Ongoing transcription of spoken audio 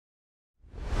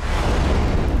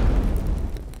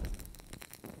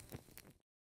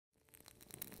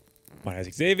My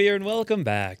name's Xavier, and welcome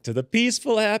back to the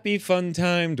peaceful, happy, fun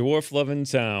time dwarf-loving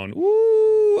town.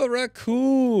 Ooh, a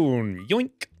raccoon!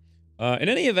 Yoink! In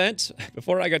any event,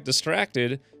 before I got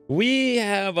distracted, we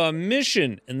have a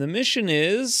mission, and the mission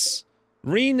is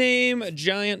rename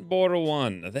Giant Boar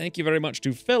 1. Thank you very much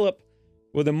to Philip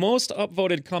with the most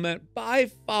upvoted comment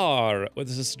by far, with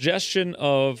the suggestion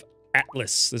of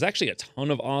Atlas. There's actually a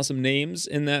ton of awesome names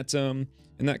in that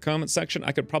comment section.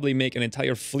 I could probably make an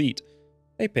entire fleet.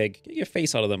 Hey, pig, get your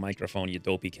face out of the microphone, you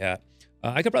dopey cat.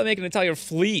 I could probably make an entire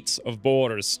fleet of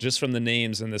boars just from the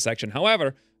names in this section.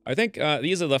 However, I think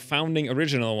these are the founding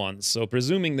original ones, so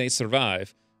presuming they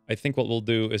survive, I think what we'll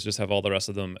do is just have all the rest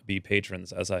of them be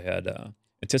patrons, as I had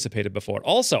anticipated before.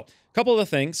 Also, a couple of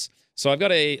things. So I've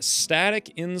got a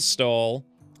static install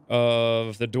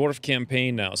of the dwarf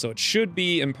campaign now, so it should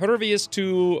be impervious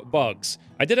to bugs.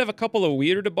 I did have a couple of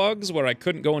weird bugs where I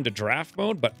couldn't go into draft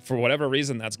mode, but for whatever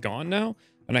reason that's gone now.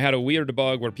 And I had a weird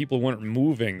bug where people weren't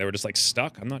moving, they were just like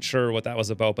stuck. I'm not sure what that was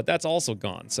about, but that's also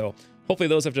gone. So hopefully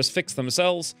those have just fixed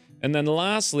themselves. And then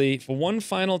lastly, for one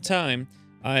final time,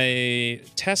 I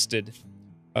tested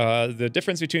the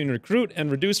difference between recruit and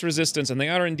reduce resistance, and they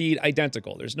are indeed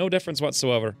identical. There's no difference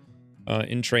whatsoever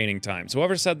in training time. So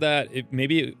whoever said that,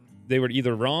 maybe they were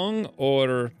either wrong,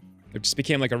 or it just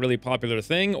became like a really popular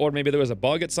thing, or maybe there was a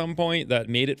bug at some point that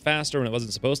made it faster when it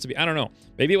wasn't supposed to be. I don't know.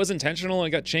 Maybe it was intentional and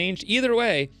it got changed. Either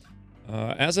way,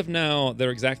 as of now,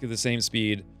 they're exactly the same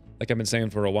speed, like I've been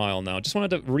saying for a while now. Just wanted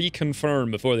to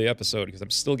reconfirm before the episode, because I'm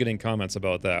still getting comments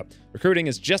about that. Recruiting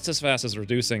is just as fast as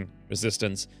reducing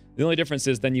resistance. The only difference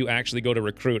is then you actually go to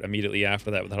recruit immediately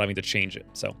after that without having to change it.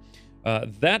 So,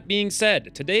 that being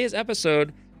said, today's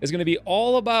episode is going to be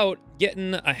all about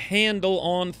getting a handle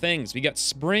on things. We got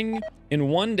spring in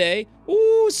one day.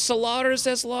 Ooh, Salaris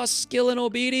has lost skill and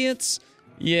obedience.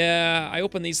 Yeah, I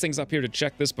opened these things up here to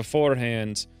check this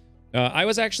beforehand. I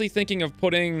was actually thinking of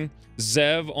putting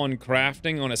Zev on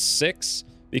crafting on a 6,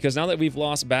 because now that we've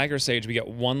lost Bagger Sage, we get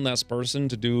one less person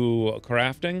to do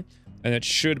crafting, and it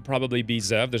should probably be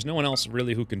Zev. There's no one else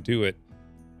really who can do it.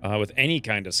 With any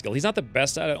kind of skill. He's not the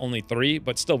best at it, only 3,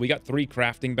 but still, we got 3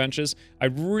 crafting benches. I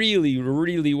really,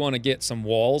 really want to get some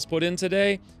walls put in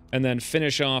today, and then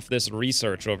finish off this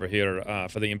research over here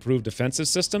for the improved defensive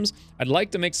systems. I'd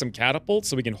like to make some catapults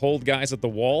so we can hold guys at the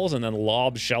walls and then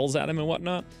lob shells at them and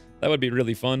whatnot. That would be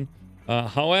really fun.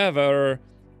 However,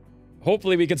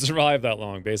 hopefully we can survive that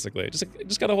long, basically.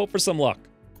 Just gotta hope for some luck.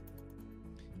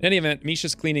 In any event,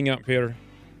 Misha's cleaning up here.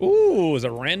 Ooh, there's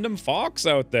a random fox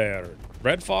out there.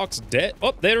 Red fox dead.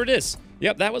 Oh, there it is.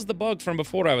 Yep, that was the bug from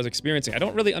before I was experiencing. I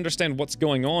don't really understand what's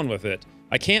going on with it.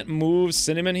 I can't move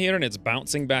Cinnamon here, and it's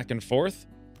bouncing back and forth.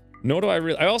 Nor do I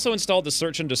really... I also installed the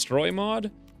Search and Destroy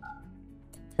mod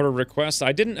for requests.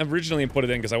 I didn't originally put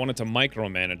it in because I wanted to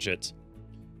micromanage it.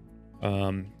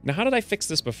 Now, how did I fix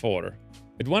this before?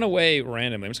 It went away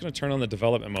randomly. I'm just going to turn on the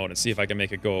development mode and see if I can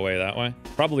make it go away that way.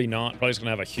 Probably not. Probably just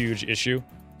going to have a huge issue.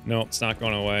 No, it's not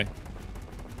going away.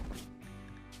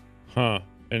 Huh.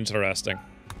 Interesting.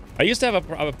 I used to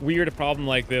have a weird problem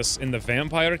like this in the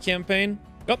vampire campaign.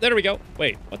 Oh, there we go.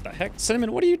 Wait, what the heck?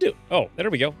 Cinnamon, what do you do? Oh, there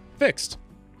we go. Fixed.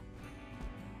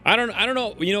 I don't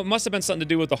know. You know, it must have been something to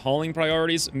do with the hauling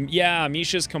priorities. Yeah,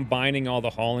 Misha's combining all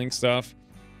the hauling stuff.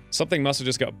 Something must have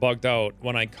just got bugged out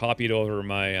when I copied over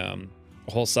my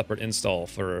whole separate install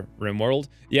for Rimworld.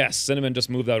 Yes, Cinnamon just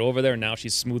moved that over there, and now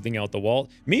she's smoothing out the wall.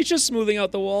 Misha's smoothing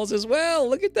out the walls as well.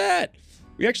 Look at that.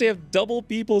 We actually have double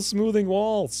people smoothing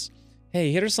walls.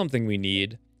 Hey, here's something we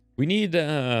need. We need,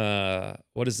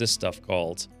 what is this stuff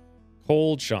called?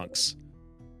 Coal chunks.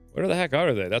 Where the heck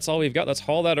are they? That's all we've got. Let's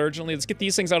haul that urgently. Let's get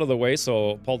these things out of the way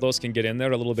so Paldos can get in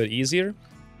there a little bit easier.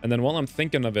 And then while I'm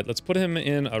thinking of it, let's put him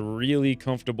in a really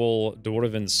comfortable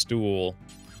dwarven stool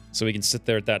so we can sit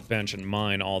there at that bench and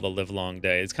mine all the livelong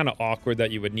day. It's kind of awkward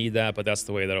that you would need that, but that's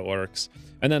the way that it works.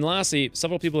 And then lastly,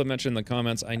 several people have mentioned in the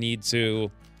comments I need to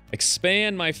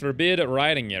expand my forbid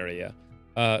riding area.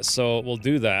 So we'll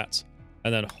do that.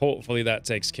 And then hopefully that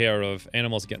takes care of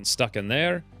animals getting stuck in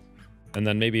there. And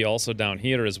then maybe also down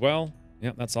here as well.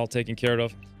 Yep, that's all taken care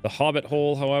of. The hobbit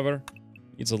hole, however,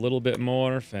 needs a little bit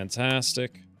more.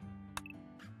 Fantastic.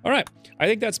 All right. I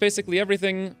think that's basically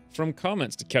everything from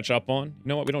comments to catch up on. You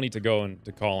know what? We don't need to go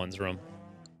into Colin's room.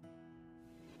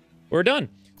 We're done.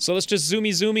 So let's just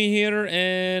zoomy here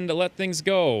and let things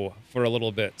go for a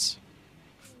little bit.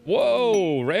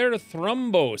 Whoa, rare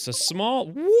thrumbos, a small,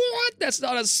 what? That's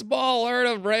not a small herd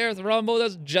of rare thrumbos,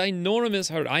 that's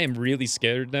ginormous herd. I am really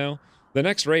scared now. The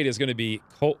next raid is going to be,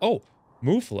 oh,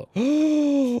 Muflo.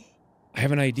 I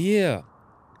have an idea.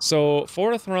 So,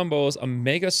 4 thrumbos, a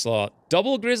mega sloth,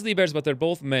 double grizzly bears, but they're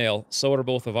both male. So are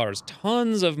both of ours.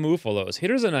 Tons of muffalos.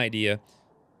 Here's an idea.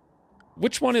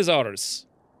 Which one is ours?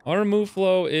 Our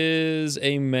muffalo is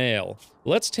a male.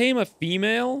 Let's tame a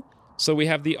female, so we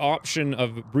have the option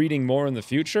of breeding more in the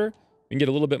future. We can get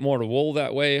a little bit more wool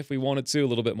that way if we wanted to, a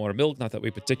little bit more milk, not that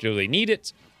we particularly need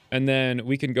it. And then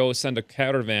we can go send a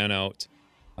caravan out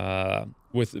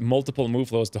with multiple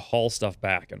muffalos to haul stuff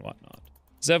back and whatnot.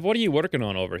 Zev, what are you working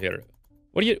on over here?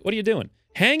 What are you doing?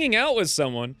 Hanging out with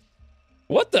someone?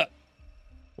 What the?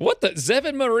 Zev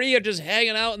and Marie are just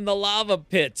hanging out in the lava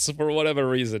pits for whatever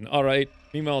reason. All right.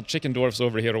 Meanwhile, chicken dwarfs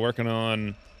over here are working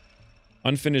on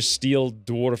unfinished steel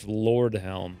dwarf lord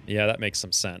helm. Yeah, that makes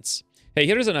some sense. Hey,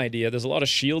 here's an idea. There's a lot of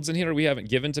shields in here we haven't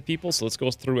given to people, so let's go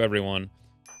through everyone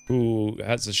who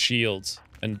has a shield.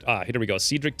 And, here we go.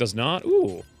 Cedric does not.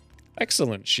 Ooh,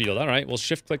 excellent shield. All right, we'll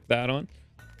shift-click that on.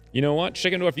 You know what,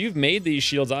 Chicken Dwarf, you've made these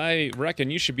shields. I reckon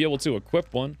you should be able to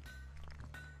equip one.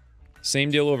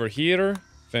 Same deal over here.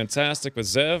 Fantastic with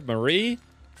Zev. Marie.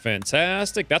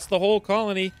 Fantastic. That's the whole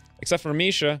colony, except for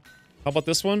Misha. How about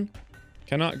this one?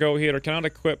 Cannot go here. Cannot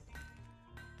equip.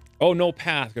 Oh, no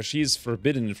path, because she's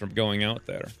forbidden from going out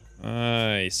there.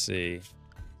 I see.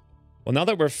 Well, now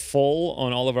that we're full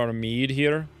on all of our mead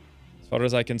here, as far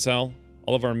as I can tell,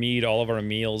 all of our mead, all of our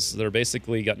meals, they're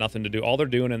basically got nothing to do. All they're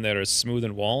doing in there is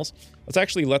smoothing walls. Let's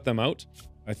actually let them out.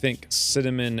 I think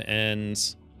Cinnamon and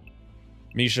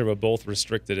Misha were both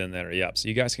restricted in there. Yep, so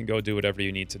you guys can go do whatever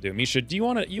you need to do. Misha, do you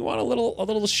want a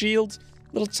little shield?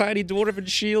 Little tiny dwarven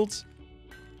shield?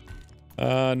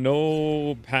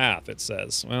 No path, it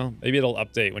says. Well, maybe it'll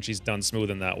update when she's done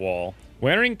smoothing that wall.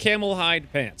 Wearing camel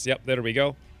hide pants. Yep, there we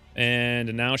go.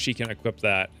 And now she can equip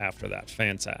that after that.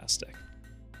 Fantastic.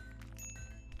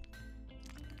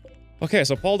 Okay,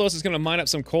 so Paldos is going to mine up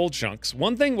some coal chunks.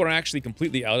 One thing we're actually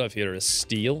completely out of here is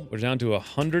steel. We're down to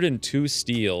 102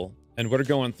 steel, and we're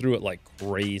going through it like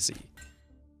crazy.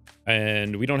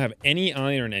 And we don't have any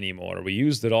iron anymore. We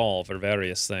used it all for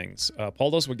various things.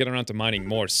 Paldos will get around to mining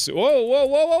more. Whoa, whoa, whoa,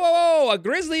 whoa, whoa, whoa! A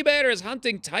grizzly bear is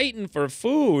hunting Titan for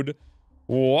food.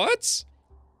 What?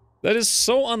 That is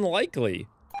so unlikely.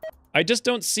 I just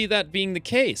don't see that being the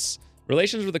case.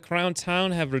 Relations with the Crown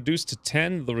Town have reduced to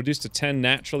 10. They'll reduce to 10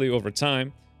 naturally over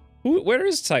time. Where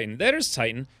is Titan? There's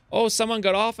Titan. Oh, someone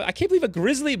got off. I can't believe a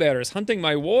grizzly bear is hunting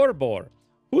my war boar.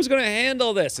 Who's going to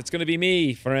handle this? It's going to be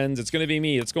me, friends. It's going to be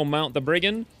me. Let's go mount the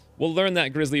brigand. We'll learn that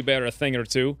grizzly bear a thing or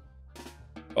two.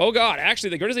 Oh, God.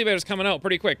 Actually, the grizzly bear is coming out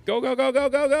pretty quick. Go, go, go, go,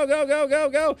 go, go, go, go, go,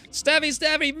 go. Stabby,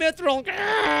 stabby, mithril.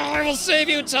 I will save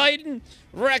you, Titan.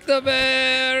 Wreck the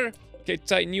bear. Okay,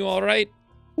 Titan, you all right?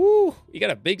 Woo, he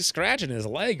got a big scratch in his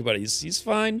leg, but he's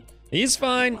fine. He's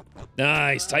fine.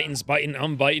 Nice. Titan's biting.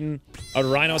 I'm biting. A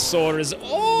rhinosaur is...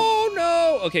 Oh,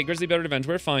 no. Okay, grizzly bear revenge.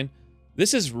 We're fine.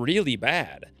 This is really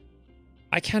bad.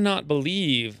 I cannot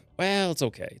believe... Well, it's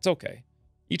okay. It's okay.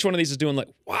 Each one of these is doing like...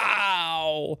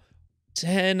 Wow.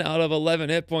 10 out of 11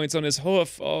 hit points on his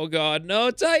hoof. Oh, God. No,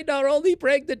 Titan, I'll only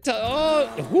break the...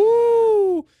 Oh,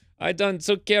 whoo. I done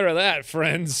took care of that,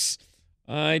 friends.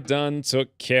 I done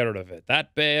took care of it.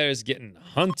 That bear is getting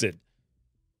hunted.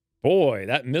 Boy,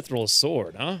 that mithril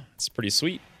sword, huh? It's pretty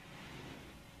sweet.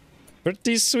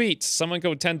 Pretty sweet. Someone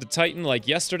go tend to Titan like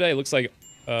yesterday. Looks like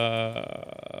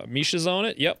Misha's on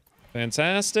it. Yep.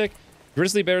 Fantastic.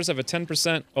 Grizzly bears have a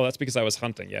 10%. Oh, that's because I was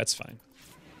hunting. Yeah, it's fine.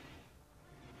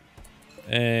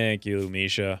 Thank you,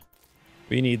 Misha.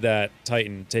 We need that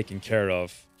Titan taken care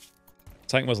of.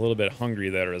 Titan was a little bit hungry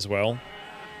there as well.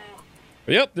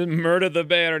 Yep, then murder the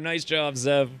bear. Nice job,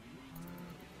 Zev.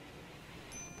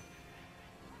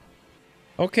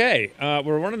 Okay,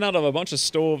 we're running out of a bunch of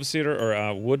stoves here,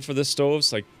 or wood for the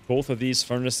stoves. Like both of these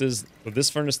furnaces, this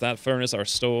furnace, that furnace, our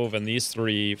stove, and these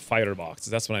 3 fireboxes.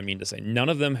 That's what I mean to say. None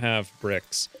of them have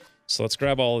bricks. So let's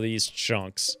grab all of these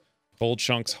chunks. Coal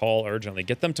chunks, haul urgently.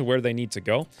 Get them to where they need to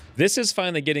go. This is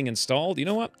finally getting installed. You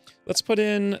know what? Let's put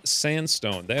in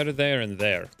sandstone. There, and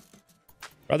there.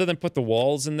 Rather than put the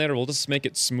walls in there, we'll just make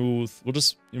it smooth. We'll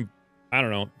just, I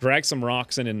don't know, drag some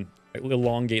rocks in and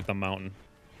elongate the mountain.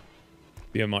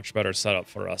 Be a much better setup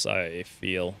for us, I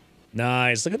feel.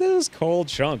 Nice. Look at those coal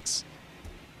chunks.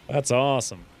 That's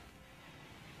awesome.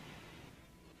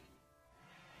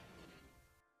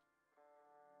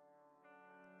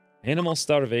 Animal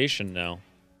starvation now.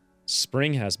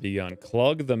 Spring has begun.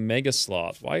 Clug the mega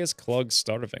sloth. Why is Clug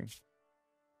starving?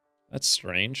 That's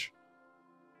strange.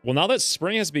 Well, now that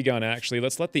spring has begun, actually,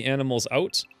 let's let the animals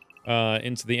out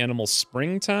into the animal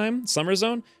springtime, summer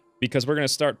zone, because we're going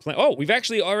to start planting. Oh, we've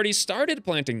actually already started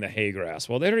planting the hay grass.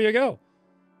 Well, there you go.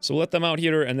 So we'll let them out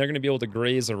here, and they're going to be able to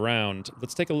graze around.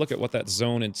 Let's take a look at what that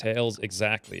zone entails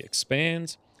exactly.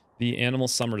 Expand the animal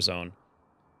summer zone.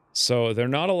 So they're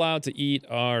not allowed to eat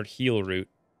our heal root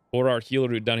or our heal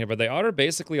root down here, but they are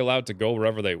basically allowed to go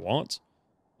wherever they want.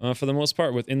 For the most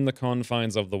part, within the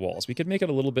confines of the walls. We could make it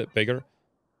a little bit bigger.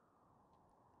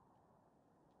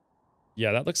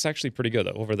 Yeah, that looks actually pretty good.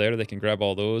 Over there, they can grab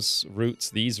all those roots,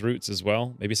 these roots as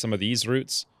well. Maybe some of these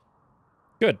roots.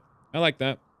 Good. I like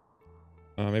that.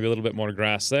 Maybe a little bit more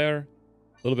grass there. A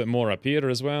little bit more up here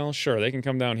as well. Sure, they can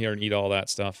come down here and eat all that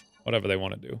stuff. Whatever they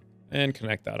want to do. And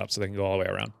connect that up so they can go all the way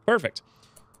around. Perfect.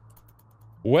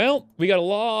 Well, we got a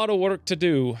lot of work to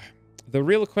do. The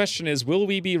real question is, will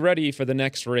we be ready for the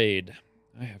next raid?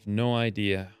 I have no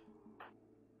idea.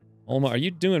 Alma, are you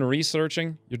doing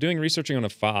researching? You're doing researching on a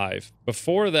 5.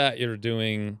 Before that, you're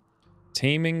doing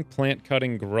taming, plant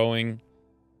cutting, growing.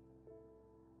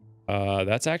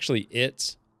 That's actually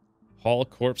it. Haul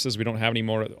corpses, we don't have any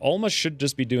more. Alma should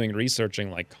just be doing researching,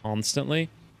 like, constantly.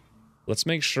 Let's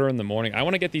make sure in the morning. I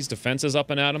want to get these defenses up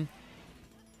and at them.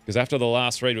 Because after the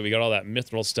last raid, we got all that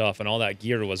mithril stuff and all that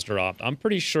gear was dropped. I'm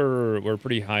pretty sure we're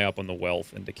pretty high up on the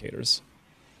wealth indicators.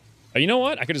 You know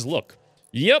what? I could just look.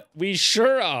 Yep, we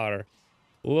sure are.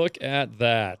 Look at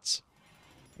that.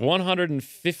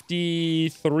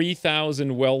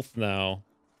 153,000 wealth now.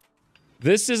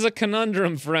 This is a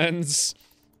conundrum, friends.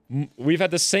 We've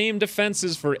had the same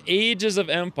defenses for ages of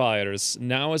empires.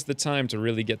 Now is the time to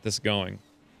really get this going.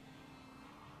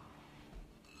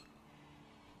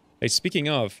 Hey, speaking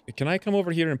of, can I come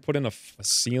over here and put in a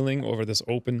ceiling over this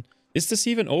open? Is this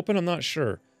even open? I'm not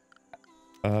sure.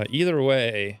 Either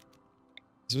way,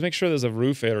 let's make sure there's a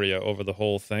roof area over the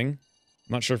whole thing.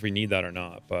 I'm not sure if we need that or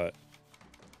not, but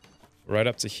right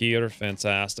up to here,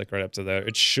 fantastic. Right up to there.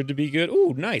 It should be good.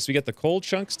 Ooh, nice. We got the coal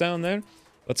chunks down there.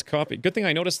 Let's copy. Good thing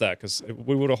I noticed that, because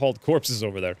we would have hauled corpses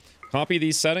over there. Copy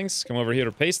these settings. Come over here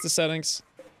to paste the settings.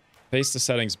 Paste the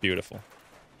settings. Beautiful.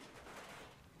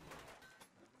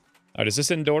 Alright, is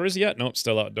this indoors yet? Nope,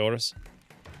 still outdoors.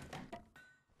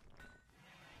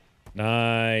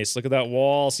 Nice. Look at that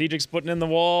wall. Cedric's putting in the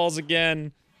walls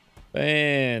again.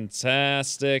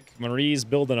 Fantastic. Marie's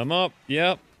building them up.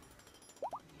 Yep.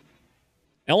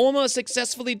 Elma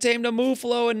successfully tamed a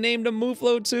Muflo and named him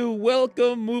Muflo 2.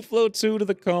 Welcome, Muflo 2, to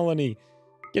the colony.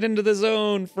 Get into the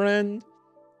zone, friend.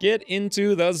 Get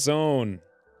into the zone.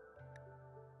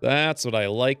 That's what I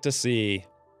like to see.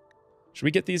 Should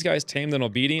we get these guys tamed and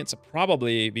obedient?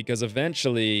 Probably, because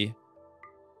eventually...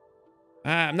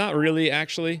 not really,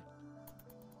 actually.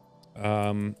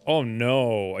 Oh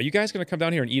no. Are you guys gonna come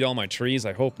down here and eat all my trees?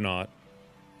 I hope not.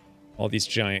 All these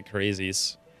giant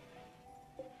crazies.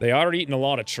 They are eating a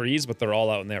lot of trees, but they're all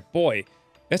out in there. Boy,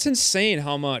 that's insane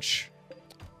how much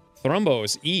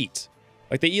Thrumbos eat.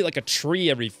 Like, they eat like a tree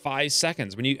every 5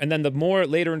 seconds. And then the more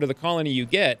later into the colony you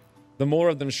get, the more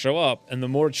of them show up, and the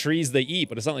more trees they eat.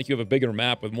 But it's not like you have a bigger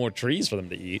map with more trees for them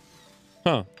to eat.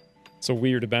 Huh. It's a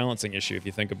weird balancing issue if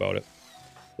you think about it.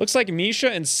 Looks like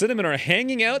Misha and Cinnamon are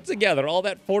hanging out together. All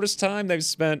that forced time they've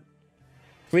spent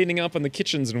cleaning up in the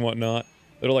kitchens and whatnot.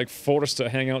 They're like forced to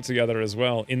hang out together as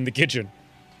well in the kitchen.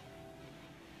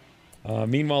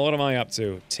 Meanwhile, what am I up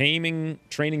to? Taming,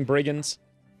 training brigands.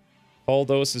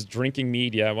 Haldos is drinking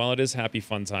mead. Yeah, well, it is happy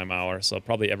fun time hour, so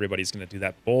probably everybody's going to do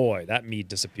that. Boy, that mead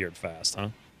disappeared fast, huh?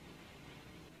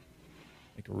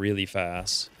 Like, really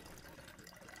fast.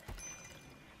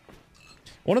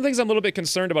 One of the things I'm a little bit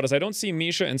concerned about is I don't see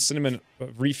Misha and Cinnamon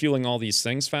refueling all these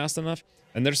things fast enough,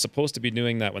 and they're supposed to be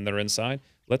doing that when they're inside.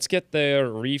 Let's get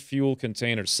their refuel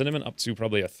container. Cinnamon up to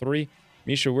probably a 3.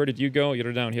 Misha, where did you go?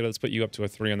 You're down here. Let's put you up to a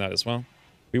 3 on that as well.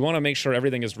 We want to make sure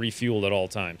everything is refueled at all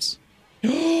times.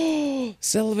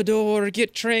 Salvador,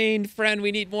 get trained, friend.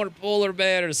 We need more polar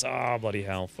bears. Oh, bloody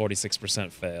hell.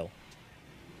 46% fail.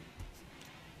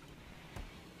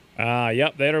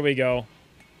 Yep, there we go.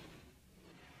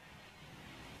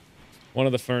 One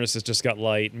of the furnaces just got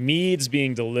light. Mead's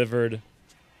being delivered.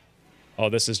 Oh,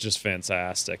 this is just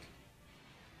fantastic.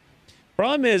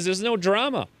 Problem is, there's no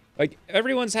drama. Like,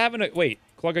 everyone's having a... Wait,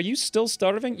 Clog, are you still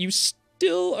starving? You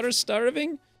still are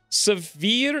starving?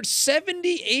 Severe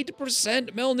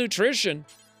 78% malnutrition.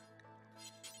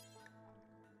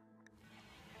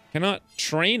 Cannot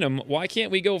train them. Why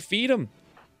can't we go feed them?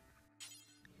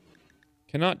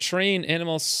 Cannot train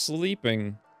animals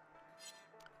sleeping.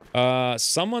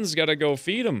 Someone's got to go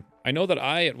feed them. I know that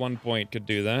I, at one point, could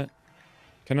do that.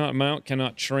 Cannot mount,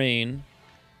 cannot train.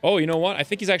 Oh, you know what? I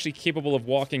think he's actually capable of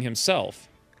walking himself.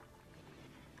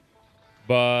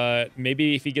 But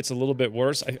maybe if he gets a little bit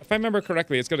worse... If I remember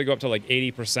correctly, it's going to go up to like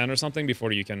 80% or something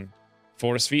before you can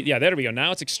Force feed. Yeah, there we go.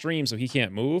 Now it's extreme, so he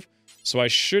can't move. So I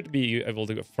should be able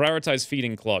to prioritize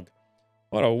feeding Clug.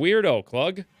 What a weirdo,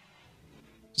 Clug.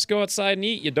 Just go outside and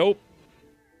eat, you dope.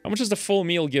 How much does the full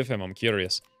meal give him? I'm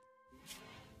curious.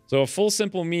 So a full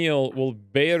simple meal will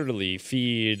barely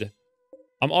feed...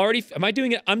 Am I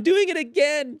doing it? I'm doing it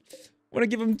again! I want to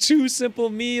give him 2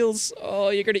 simple meals. Oh,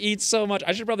 you're going to eat so much.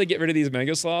 I should probably get rid of these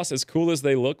Mega Sloths, as cool as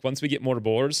they look, once we get more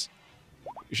boars.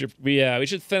 We should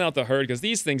thin out the herd, because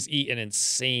these things eat an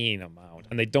insane amount.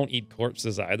 And they don't eat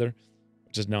corpses either,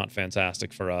 which is not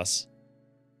fantastic for us.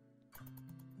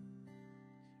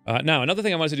 Now, another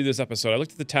thing I wanted to do this episode, I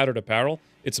looked at the tattered apparel.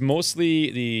 It's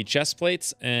mostly the chest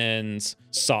plates and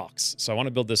socks. So I want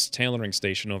to build this tailoring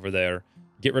station over there.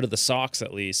 Get rid of the socks,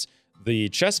 at least. The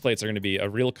chest plates are going to be a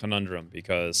real conundrum,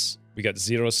 because we got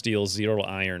 0 steel, 0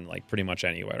 iron, like, pretty much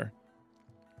anywhere.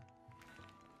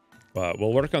 But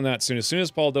we'll work on that soon. As soon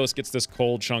as Paul Dose gets this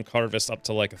cold chunk harvest up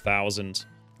to, like, 1,000,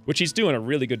 which he's doing a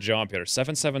really good job here.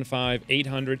 775,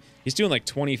 800. He's doing, like,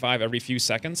 25 every few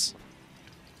seconds.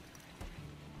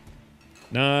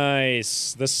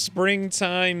 Nice. The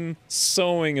springtime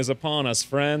sowing is upon us,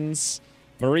 friends.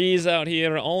 Marie's out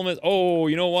here. Alma. Oh,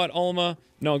 you know what, Alma?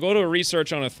 No, go to a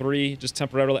research on a 3, just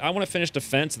temporarily. I want to finish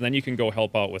defense, and then you can go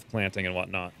help out with planting and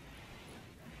whatnot.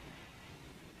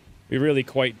 We really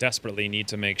quite desperately need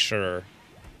to make sure.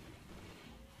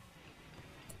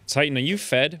 Titan, are you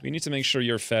fed? We need to make sure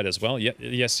you're fed as well.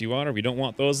 Yes, you are. We don't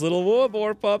want those little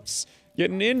war pups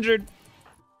getting injured.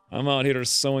 I'm out here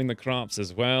sowing the crops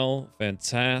as well.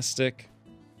 Fantastic.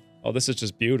 Oh, this is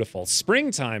just beautiful.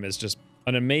 Springtime is just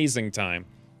an amazing time.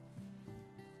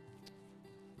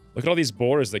 Look at all these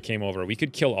boars that came over. We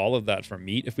could kill all of that for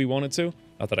meat if we wanted to.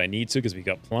 Not that I need to, because we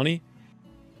got plenty.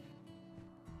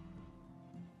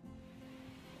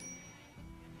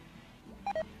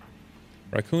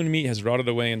 Raccoon meat has rotted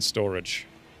away in storage.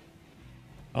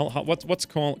 What's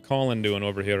Colin doing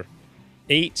over here?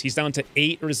 8. He's down to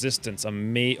 8 resistance.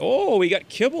 Oh, we got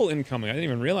kibble incoming. I didn't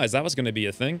even realize that was going to be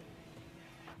a thing.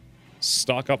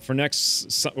 Stock up for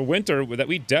next winter. That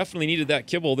we definitely needed that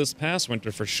kibble this past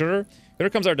winter for sure. Here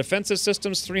comes our defensive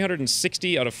systems.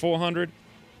 360 out of 400.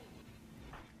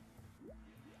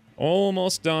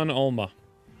 Almost done, Alma.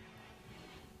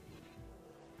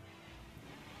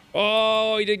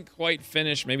 Oh, he didn't quite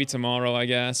finish. Maybe tomorrow, I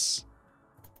guess.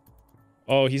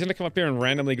 Oh, he's gonna come up here and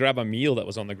randomly grab a meal that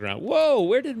was on the ground. Whoa,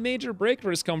 where did major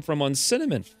breakers come from on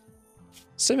Cinnamon?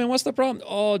 Cinnamon, what's the problem?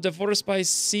 Oh, divorced by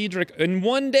Cedric. In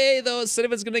one day, though,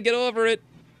 Cinnamon's gonna get over it.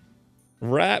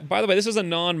 By the way, this is a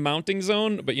non-mounting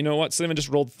zone, but you know what? Cinnamon just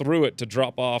rolled through it to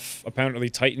drop off, apparently,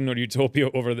 Titan or Utopia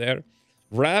over there.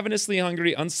 Ravenously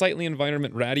hungry, unsightly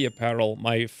environment, ratty apparel.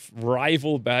 My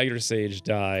rival Bagger Sage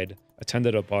died.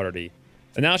 Attended a party.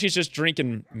 And now she's just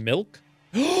drinking milk?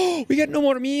 Oh, we got no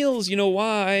more meals. You know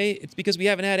why? It's because we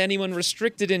haven't had anyone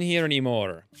restricted in here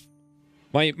anymore.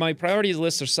 My priorities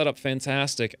lists are set up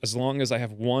fantastic as long as I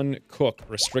have one cook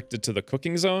restricted to the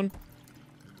cooking zone.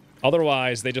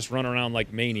 Otherwise, they just run around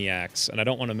like maniacs, and I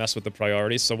don't want to mess with the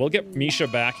priorities, so we'll get Misha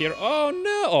back here. Oh,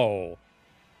 no!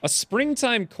 A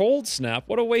springtime cold snap?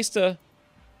 What a waste of...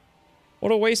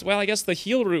 What a waste. Well, I guess the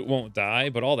heal root won't die,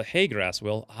 but all the hay grass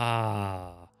will.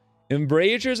 Ah.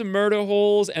 Embrasures, murder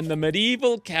holes, and the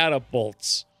medieval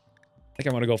catapults. I think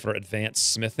I want to go for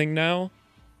advanced smithing now.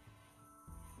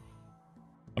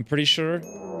 I'm pretty sure.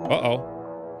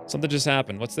 Uh-oh. Something just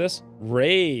happened. What's this?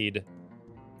 Raid.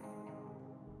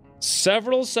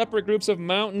 Several separate groups of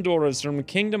mountain dwarves from the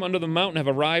kingdom under the mountain have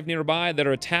arrived nearby that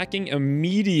are attacking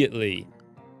immediately.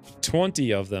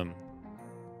 20 of them.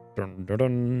 Dun, dun,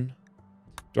 dun.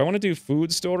 Do I want to do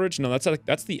food storage? No,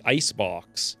 that's the ice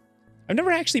box. I've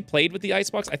never actually played with the ice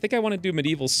box. I think I want to do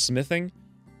medieval smithing.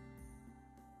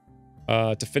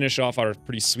 To finish off our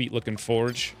pretty sweet looking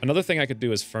forge. Another thing I could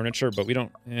do is furniture, but we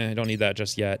don't need that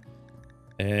just yet.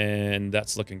 And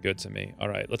that's looking good to me. All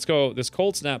right, let's go. This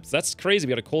cold snap, that's crazy. We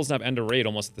got a cold snap and a raid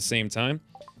almost at the same time.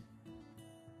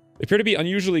 They appear to be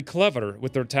unusually clever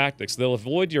with their tactics. They'll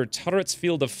avoid your turret's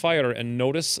field of fire and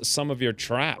notice some of your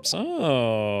traps.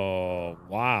 Oh,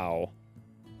 wow.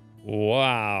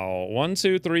 Wow. 1,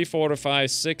 2, 3, 4,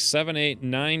 5, 6, 7, 8,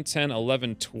 9, 10,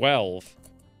 11, 12.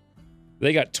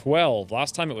 They got 12.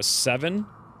 Last time it was 7.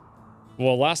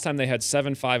 Well, last time they had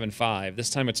 7, 5, and 5. This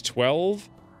time it's 12,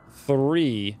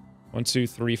 3, 1, 2,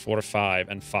 3, 4, 5,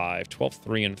 and 5. 12,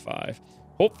 3, and 5.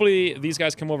 Hopefully, these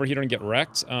guys come over here and get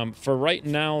wrecked. For right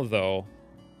now, though,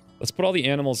 let's put all the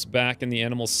animals back in the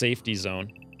animal safety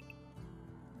zone.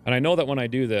 And I know that when I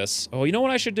do this... Oh, you know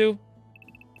what I should do?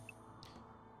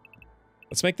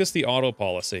 Let's make this the auto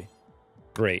policy.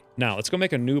 Great. Now, let's go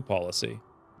make a new policy.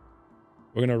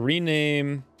 We're going to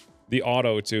rename the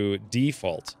auto to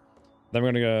default. Then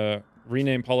we're going to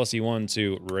rename policy 1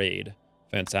 to raid.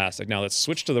 Fantastic. Now let's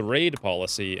switch to the raid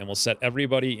policy, and we'll set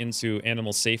everybody into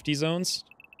animal safety zones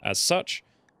as such.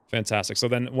 Fantastic. So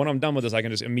then when I'm done with this, I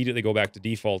can just immediately go back to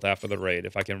default after the raid,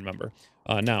 if I can remember.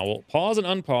 Now, we'll pause and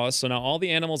unpause. So now all the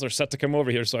animals are set to come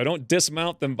over here, so I don't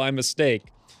dismount them by mistake.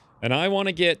 And I want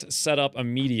to get set up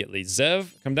immediately.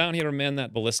 Zev, come down here and man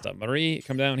that ballista. Marie,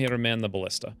 come down here and man the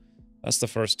ballista. That's the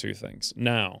first two things.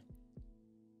 Now,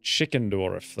 Chicken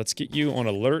Dwarf. Let's get you on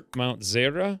alert, Mount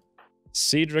Zera.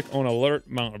 Cedric on alert,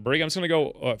 Mount Brig. I'm just going to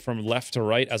go from left to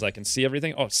right as I can see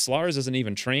everything. Oh, Slars isn't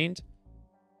even trained.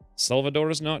 Salvador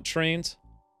is not trained,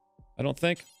 I don't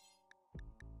think.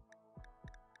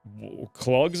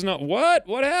 Clog's not. What?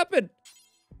 What happened?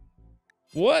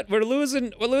 What? We're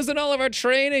losing all of our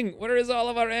training. Where is all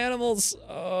of our animals?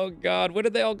 Oh God, where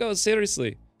did they all go?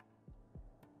 Seriously.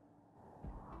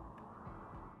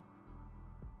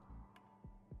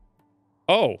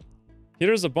 Oh,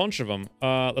 here's a bunch of them.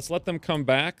 Let's let them come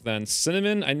back then.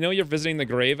 Cinnamon, I know you're visiting the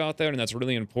grave out there, and that's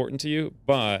really important to you,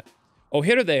 but... Oh,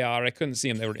 here they are. I couldn't see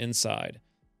them. They were inside.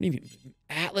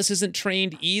 Atlas isn't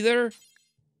trained either?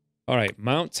 All right,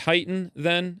 Mount Titan,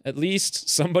 then. At least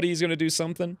somebody's going to do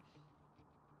something.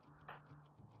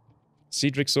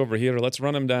 Cedric's over here. Let's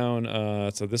run him down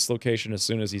to this location as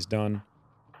soon as he's done.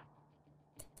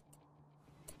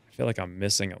 I feel like I'm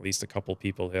missing at least a couple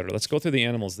people here. Let's go through the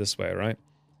animals this way, right?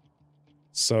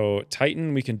 So,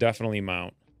 Titan, we can definitely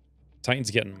mount.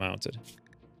 Titan's getting mounted.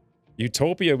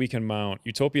 Utopia we can mount.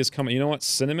 Utopia's coming. You know what,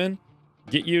 Cinnamon?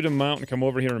 Get you to mount and come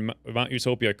over here and mount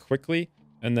Utopia quickly.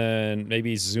 And then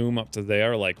maybe zoom up to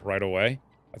there, like, right away.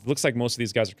 It looks like most of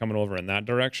these guys are coming over in that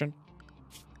direction.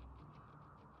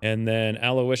 And then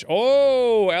Aloysius.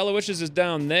 Oh! Aloysius is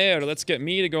down there. Let's get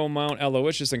me to go mount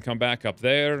Aloysius and come back up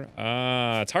there.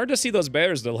 It's hard to see those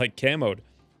bears. They're, like, camoed.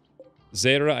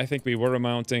 Zera, I think we were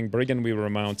mounting. Brigand, we were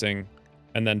mounting.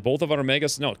 And then both of our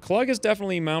Omegas. No, Clug is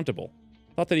definitely mountable.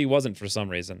 Thought that he wasn't for some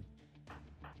reason.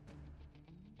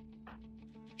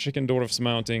 Chicken Dwarf's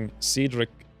mounting. Cedric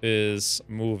is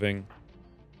moving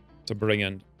to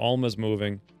Brigand. Alma's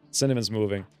moving. Cinnamon's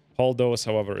moving. Paldos,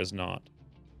 however, is not.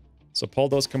 So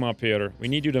Paldos, come up here. We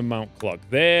need you to mount Clug.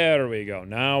 There we go.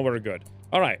 Now we're good.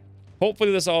 All right.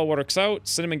 Hopefully this all works out.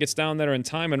 Cinnamon gets down there in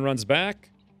time and runs back.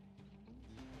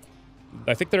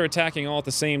 I think they're attacking all at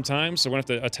the same time, so we're going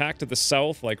to have to attack to the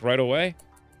south, like, right away.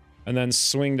 And then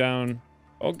swing down...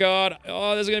 Oh, God.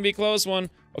 Oh, this is going to be a close one.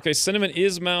 Okay, Cinnamon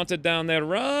is mounted down there.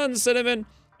 Run, Cinnamon.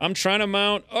 I'm trying to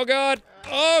mount. Oh, God.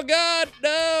 Oh, God.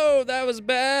 No, that was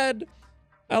bad.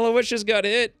 Aloysius got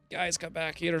hit. Guys, come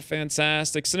back here.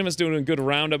 Fantastic. Cinnamon's doing a good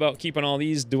roundabout, keeping all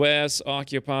these Dwarves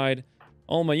occupied.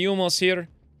 Alma, you almost here?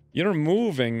 You're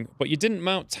moving, but you didn't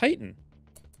mount Titan.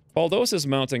 Paldos is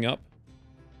mounting up.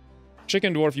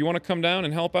 Chicken Dwarf, you want to come down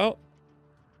and help out?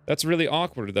 That's really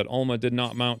awkward that Alma did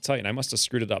not mount Titan. I must have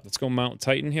screwed it up. Let's go mount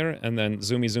Titan here, and then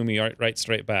zoomy right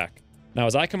straight back. Now,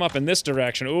 as I come up in this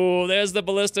direction... Ooh, there's the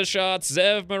ballista shots.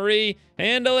 Zev, Marie,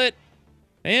 handle it.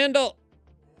 Handle.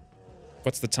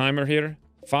 What's the timer here?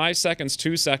 5 seconds,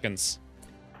 2 seconds.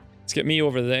 Let's get me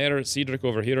over there. Cedric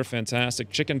over here. Fantastic.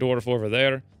 Chicken Dwarf over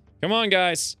there. Come on,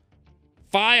 guys.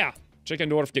 Fire. Chicken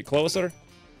Dwarf, get closer.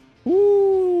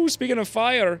 Ooh, speaking of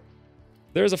fire,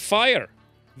 there's a fire.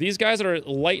 These guys are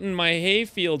lighting my hay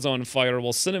fields on fire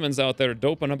while Cinnamon's out there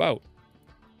doping about.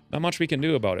 Not much we can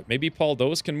do about it. Maybe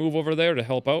Paldos can move over there to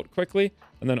help out quickly.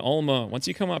 And then Alma, once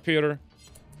you come up here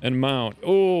and mount.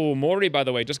 Oh, Mori, by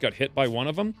the way, just got hit by one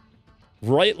of them.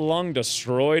 Right lung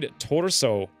destroyed.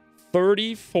 Torso.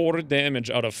 34 damage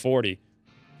out of 40.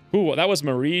 Ooh, that was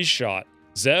Marie's shot.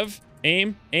 Zev,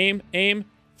 aim, aim, aim.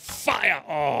 Fire!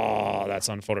 Oh, that's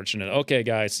unfortunate. Okay,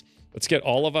 guys. Let's get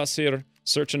all of us here.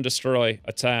 Search and destroy.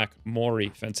 Attack. Mori.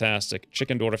 Fantastic.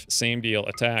 Chicken Dwarf. Same deal.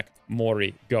 Attack.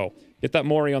 Mori. Go. Get that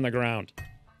Mori on the ground.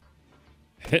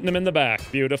 Hitting him in the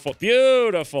back. Beautiful.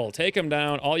 Beautiful. Take him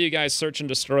down. All you guys search and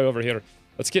destroy over here.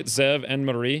 Let's get Zev and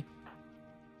Marie.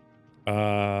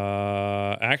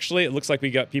 Actually, it looks like we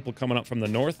got people coming up from the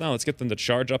north now. Let's get them to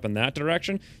charge up in that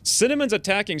direction. Cinnamon's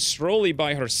attacking Strolly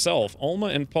by herself. Alma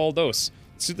and Paldos.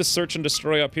 Let's do the search and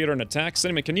destroy up here and attack.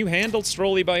 Cinnamon, can you handle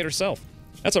Strolly by herself?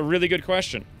 That's a really good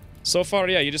question. So far,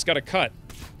 yeah, you just got to cut.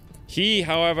 He,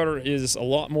 however, is a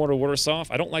lot more worse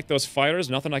off. I don't like those fires.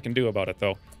 Nothing I can do about it,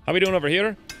 though. How we doing over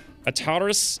here?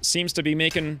 Ataurus seems to be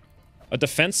making a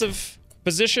defensive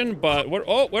position, but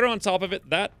we're on top of it.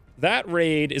 That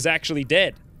raid is actually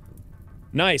dead.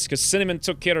 Nice, because Cinnamon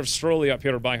took care of Strolly up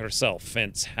here by herself.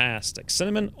 Fantastic.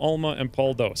 Cinnamon, Alma, and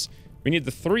Paldos. We need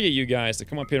the 3 of you guys to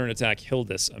come up here and attack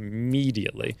Hildis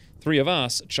immediately. 3 of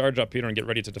us charge up here and get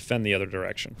ready to defend the other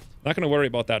direction. Not going to worry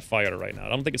about that fire right now. I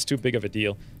don't think it's too big of a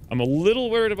deal. I'm a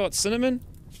little worried about Cinnamon.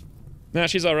 Nah,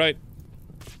 she's all right.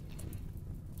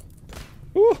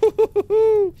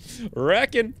 Woo-hoo-hoo-hoo-hoo!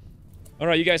 Wrecking. All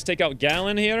right, you guys take out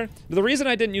Gallon here. The reason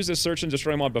I didn't use this search and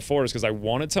destroy mod before is because I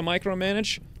wanted to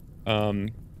micromanage.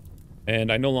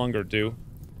 And I no longer do.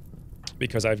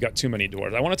 Because I've got too many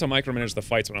dwarves. I wanted to micromanage the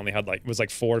fights when I only had like, it was like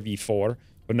 4v4.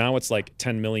 But now it's like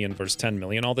 10 million versus 10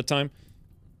 million all the time.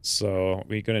 So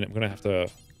we're gonna have to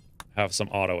have some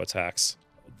auto attacks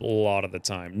a lot of the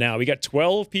time. Now, we got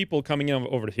 12 people coming in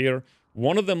over here.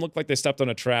 One of them looked like they stepped on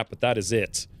a trap, but that is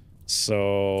it.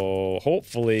 So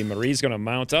hopefully Marie's gonna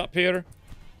mount up here.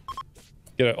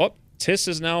 Oh, Tiss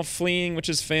is now fleeing, which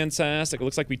is fantastic. It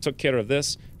looks like we took care of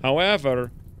this.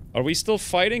 However, are we still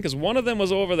fighting? Because one of them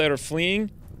was over there fleeing.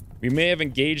 We may have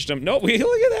engaged him. No, look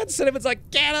at that. Cinnamon's like,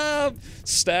 get him!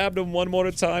 Stabbed him one more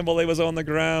time while he was on the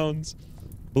ground.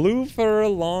 Blue fur,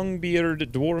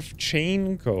 long-bearded dwarf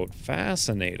chaincoat.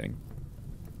 Fascinating.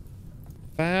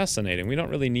 Fascinating. We don't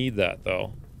really need that,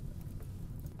 though.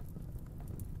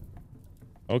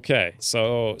 Okay,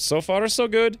 so far so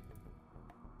good.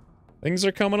 Things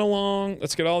are coming along.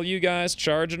 Let's get all you guys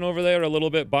charging over there a little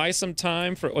bit. Buy some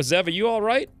time for... Oh, Zev, are you all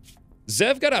right?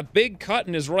 Zev got a big cut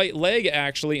in his right leg,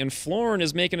 actually, and Florin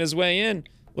is making his way in.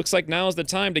 Looks like now's the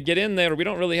time to get in there. We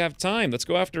don't really have time. Let's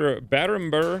go after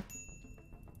Barumbur.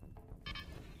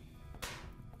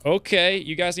 Okay,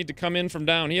 you guys need to come in from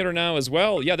down here now as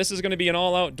well. Yeah, this is going to be an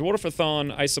all-out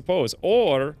dwarfathon, I suppose.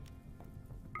 Or...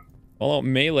 all-out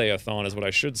melee-a-thon is what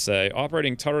I should say.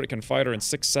 Operating turret can fire in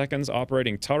 6 seconds.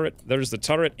 Operating turret. There's the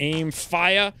turret. Aim.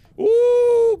 Fire.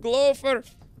 Ooh, Glofer.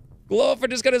 Glofer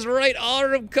just got his right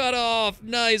arm cut off.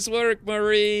 Nice work,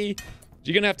 Marie.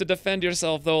 You're gonna have to defend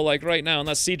yourself, though, like right now,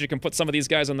 unless Cedric can put some of these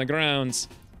guys on the grounds.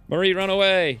 Marie, run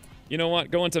away. You know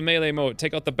what? Go into melee mode.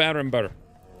 Take out the Barumbur.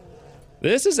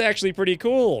 This is actually pretty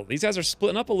cool. These guys are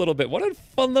splitting up a little bit. What a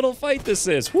fun little fight this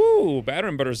is. Woo!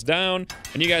 Barumbur's down.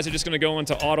 And you guys are just gonna go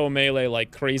into auto melee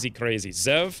like crazy.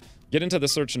 Zev, get into the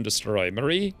search and destroy.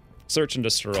 Marie, search and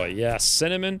destroy. Yes,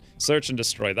 Cinnamon, search and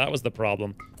destroy. That was the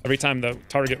problem. Every time the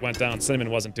target went down, Cinnamon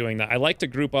wasn't doing that. I like to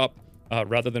group up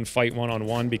rather than fight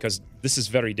one-on-one because this is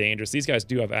very dangerous. These guys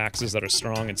do have axes that are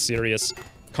strong and serious.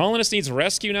 Colonist needs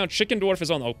rescue now. Chicken Dwarf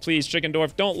is on. Oh, please, Chicken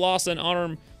Dwarf, don't lose an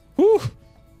arm. Whew!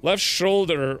 Left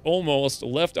shoulder, almost.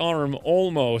 Left arm,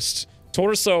 almost.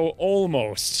 Torso,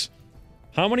 almost.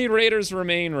 How many raiders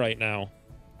remain right now?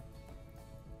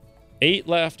 8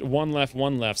 left, 1 left,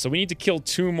 1 left. So we need to kill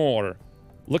 2 more.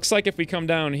 Looks like if we come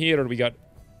down here, we got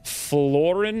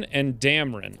Florin and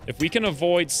Dameron. If we can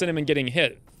avoid Cinnamon getting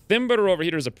hit. Thimber over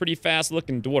here is a pretty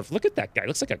fast-looking dwarf. Look at that guy.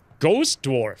 Looks like a ghost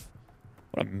dwarf.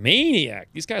 What a maniac.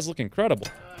 These guys look incredible.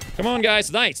 Come on,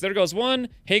 guys. Nice. There goes one.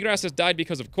 Haygrass has died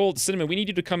because of cold. Cinnamon, we need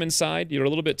you to come inside. You're a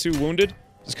little bit too wounded.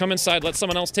 Just come inside. Let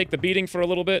someone else take the beating for a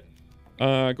little bit.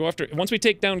 Go after... Once we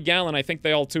take down Gallon, I think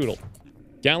they all tootle.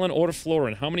 Gallon or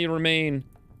Florin. How many remain?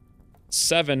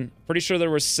 7. Pretty sure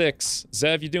there were 6.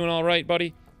 Zev, you doing all right,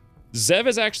 buddy? Zev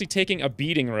is actually taking a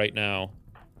beating right now.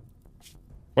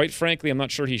 Quite frankly, I'm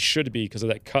not sure he should be because of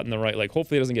that cut in the right leg.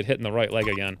 Hopefully he doesn't get hit in the right leg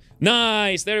again.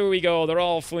 Nice! There we go. They're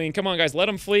all fleeing. Come on, guys. Let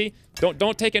them flee.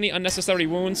 Don't take any unnecessary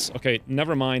wounds. Okay,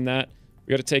 never mind that.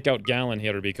 We gotta take out Gallon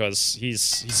here because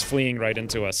he's fleeing right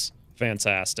into us.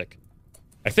 Fantastic.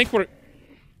 I think we're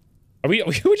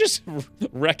just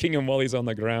wrecking him while he's on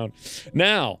the ground.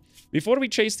 Now, before we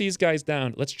chase these guys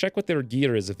down, let's check what their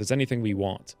gear is if there's anything we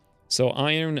want. So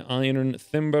iron,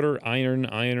 thimber, iron,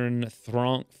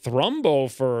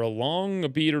 thrumbo for a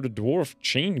long-bearded dwarf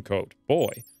chaincoat.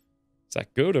 Boy, is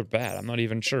that good or bad? I'm not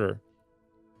even sure.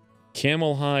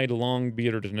 Camel hide,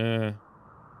 long-bearded, nah.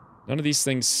 None of these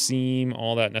things seem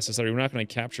all that necessary. We're not going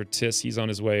to capture Tiss. He's on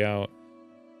his way out.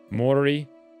 Mori,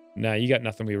 nah, you got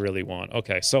nothing we really want.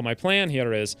 Okay, so my plan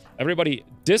here is everybody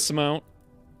dismount.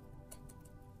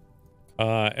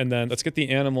 And then let's get the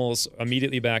animals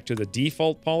immediately back to the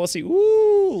default policy.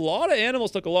 Ooh, a lot of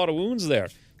animals took a lot of wounds there.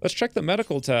 Let's check the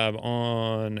medical tab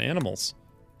on animals.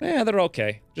 Yeah, they're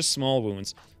okay. Just small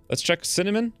wounds. Let's check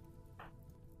Cinnamon.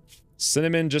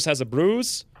 Cinnamon just has a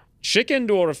bruise. Chicken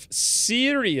Dwarf,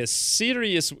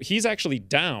 serious. He's actually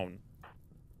down.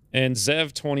 And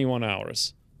Zev, 21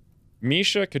 hours.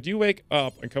 Misha, could you wake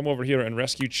up and come over here and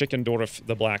rescue Chicken Dwarf,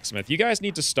 the blacksmith? You guys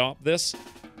need to stop this.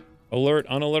 Alert,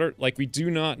 unalert. Like, we do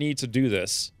not need to do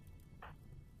this.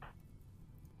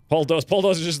 Paul Dose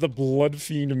is just the blood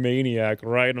fiend maniac,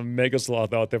 right? A mega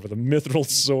sloth out there with a mithril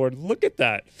sword. Look at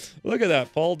that. Look at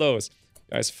that, Paul Dose.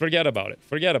 Guys, forget about it.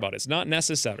 Forget about it. It's not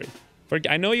necessary.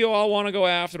 I know you all want to go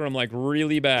after him, like,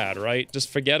 really bad, right? Just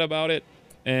forget about it,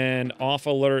 and off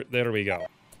alert, there we go.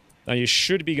 Now, you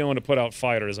should be going to put out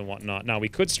fighters and whatnot. Now, we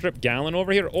could strip Gallon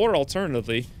over here, or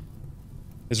alternatively,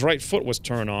 his right foot was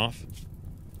turned off.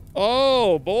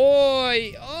 Oh,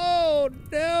 boy! Oh,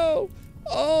 no!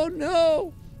 Oh,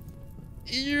 no!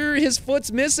 His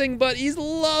foot's missing, but he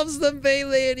loves the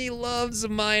melee, and he loves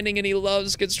mining, and he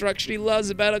loves construction, he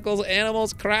loves medicals,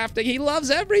 animals, crafting, he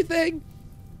loves everything!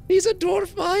 He's a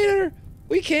dwarf miner!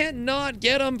 We can't not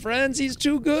get him, friends, he's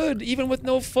too good! Even with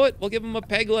no foot, we'll give him a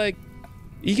peg leg.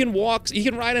 He can walk, he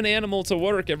can ride an animal to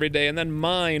work every day, and then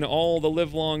mine all the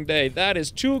livelong day. That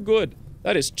is too good.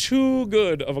 That is too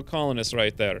good of a colonist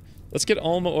right there. Let's get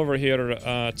Alma over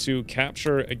here to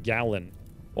capture a Gallon.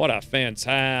 What a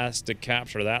fantastic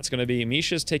capture that's going to be.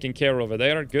 Misha's taking care over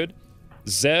there. Good.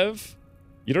 Zev,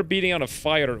 you're beating out a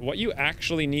fighter. What you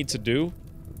actually need to do,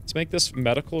 let's make this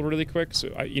medical really quick. So,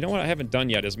 you know what I haven't done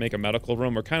yet is make a medical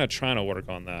room. We're kind of trying to work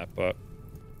on that, but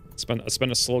it's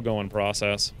been a slow-going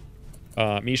process.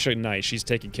 Misha, nice. She's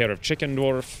taking care of Chicken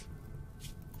Dwarf.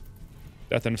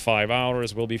 Death in 5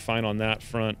 hours. We'll be fine on that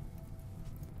front.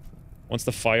 Once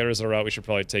the fires are out, we should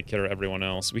probably take care of everyone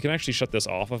else. We can actually shut this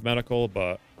off of medical,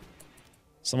 but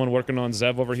someone working on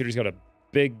Zev over here, he's got a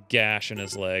big gash in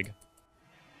his leg.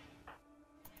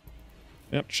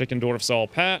 Yep, Chicken Dwarf's all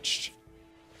patched.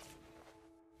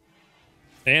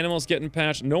 Animals getting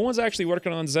patched. No one's actually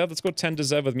working on Zev. Let's go tend to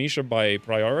Zev with Misha by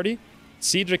priority.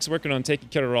 Cedric's working on taking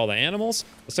care of all the animals.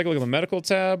 Let's take a look at the medical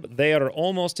tab. They are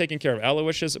almost taking care of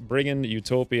Aloysius, Brigand,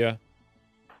 Utopia.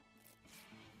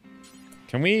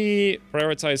 Can we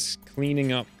prioritize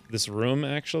cleaning up this room,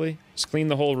 actually? Just clean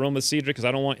the whole room with Cedric, because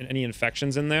I don't want any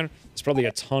infections in there. There's probably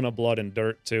a ton of blood and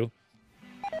dirt, too.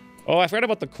 Oh, I forgot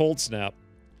about the cold snap.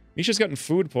 Misha's gotten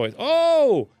food poison.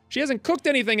 Oh! She hasn't cooked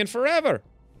anything in forever!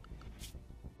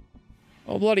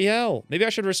 Oh, bloody hell. Maybe I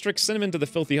should restrict Cinnamon to the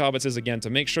Filthy Hobbitses again to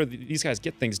make sure that these guys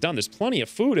get things done. There's plenty of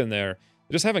food in there.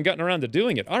 They just haven't gotten around to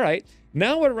doing it. All right.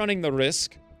 Now we're running the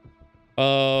risk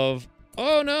of...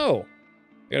 Oh, no.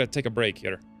 I gotta take a break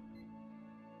here.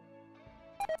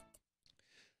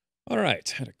 All right.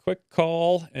 Had a quick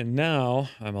call, and now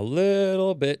I'm a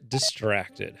little bit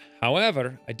distracted.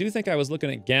 However, I do think I was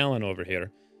looking at Gallon over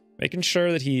here. Making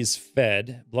sure that he's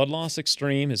fed. Blood loss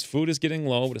extreme. His food is getting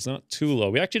low, but it's not too low.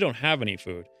 We actually don't have any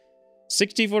food.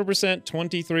 64%,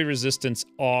 23 resistance.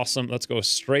 Awesome. Let's go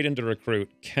straight into recruit.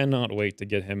 Cannot wait to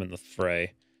get him in the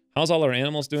fray. How's all our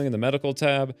animals doing in the medical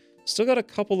tab? Still got a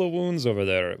couple of wounds over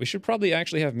there. We should probably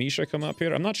actually have Misha come up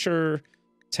here. I'm not sure.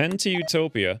 10 to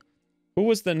Utopia. Who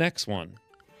was the next one?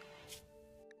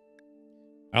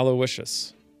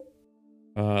 Aloysius.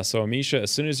 So Amisha, as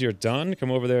soon as you're done,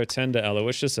 come over there, tend to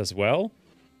Aloysius as well.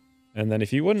 And then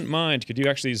if you wouldn't mind, could you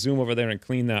actually zoom over there and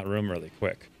clean that room really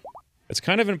quick? It's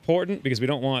kind of important because we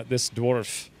don't want this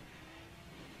dwarf,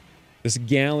 this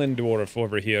Gallon dwarf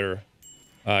over here,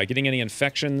 getting any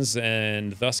infections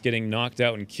and thus getting knocked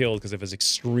out and killed because of his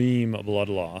extreme blood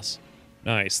loss.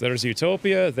 Nice. There's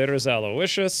Utopia. There's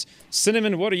Aloysius.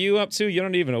 Cinnamon, what are you up to? You're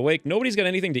not even awake. Nobody's got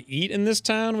anything to eat in this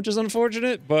town, which is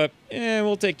unfortunate, but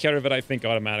we'll take care of it, I think,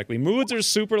 automatically. Moods are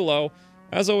super low.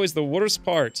 As always, the worst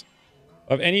part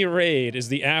of any raid is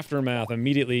the aftermath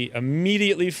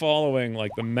immediately following,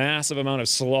 like, the massive amount of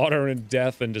slaughter and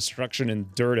death and destruction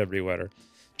and dirt everywhere.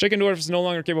 Chicken Dwarf is no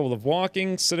longer capable of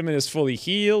walking. Cinnamon is fully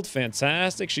healed.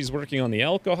 Fantastic. She's working on the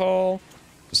alcohol.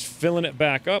 Just filling it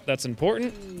back up. That's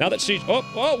important. Now that she's... Oh,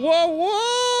 whoa, whoa,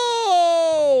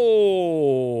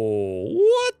 whoa!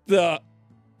 What the...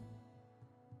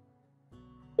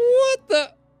 What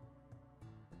the...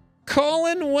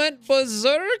 Colin went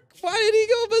berserk? Why did he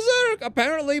go berserk?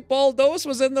 Apparently Baldos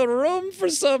was in the room for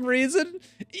some reason.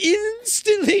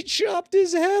 Instantly chopped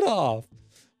his head off.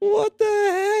 What the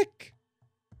heck?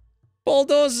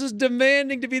 Baldos is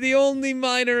demanding to be the only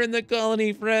miner in the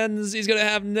colony, friends. He's gonna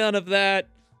have none of that.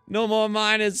 No more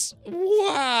miners.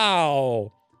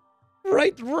 Wow.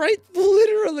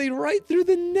 Literally right through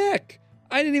the neck.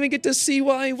 I didn't even get to see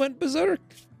why he went berserk.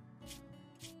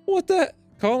 What the...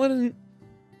 Colin and...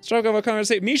 Struck up a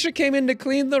conversation. Misha came in to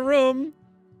clean the room.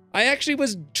 I actually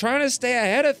was trying to stay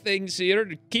ahead of things here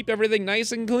to keep everything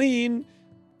nice and clean.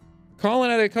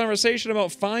 Colin had a conversation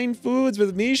about fine foods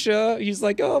with Misha. He's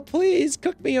like, oh, please,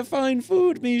 cook me a fine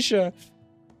food, Misha.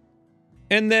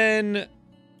 And then...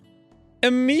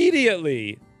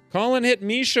 Immediately, Colin hit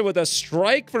Misha with a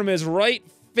strike from his right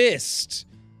fist.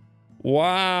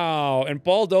 Wow. And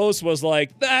Baldos was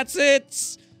like, that's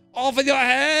it! Off with your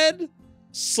head!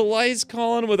 Slice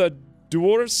Colin with a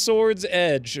dwarf sword's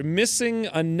edge. Missing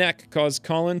a neck caused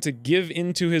Colin to give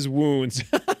into his wounds.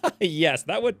 Yes,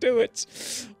 that would do it.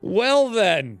 Well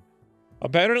then.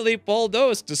 Apparently Paul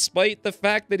Dose, despite the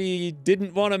fact that he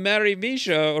didn't want to marry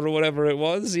Misha or whatever it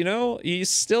was, you know,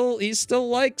 he's gonna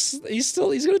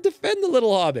defend the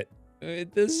little hobbit.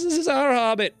 This is our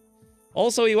hobbit.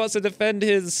 Also, he wants to defend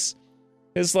his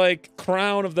like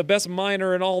crown of the best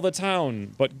miner in all the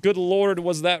town. But good lord,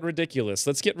 was that ridiculous.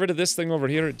 Let's get rid of this thing over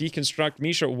here. Deconstruct.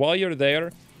 Misha, while you're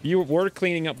there, you were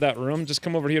cleaning up that room. Just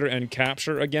come over here and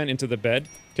capture again into the bed.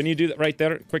 Can you do that right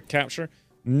there? Quick capture.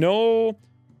 No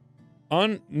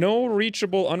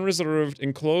reachable, unreserved,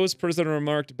 enclosed prisoner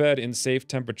marked bed in safe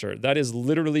temperature. That is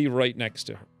literally right next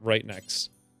to her. Right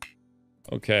next.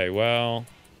 Okay, well,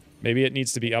 maybe it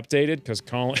needs to be updated because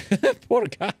Colin... Poor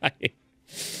guy.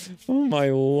 Oh my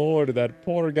lord, that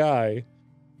poor guy.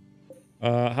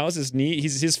 How's his knee?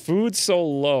 His food's so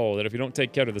low that if you don't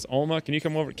take care of this... Alma, can you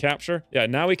come over? Capture? Yeah,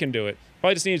 now we can do it.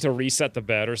 Probably just needed to reset the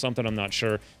bed or something, I'm not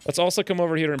sure. Let's also come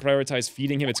over here and prioritize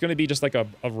feeding him. It's going to be just like a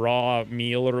raw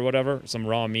meal or whatever. Some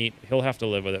raw meat. He'll have to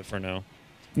live with it for now.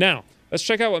 Now, let's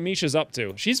check out what Misha's up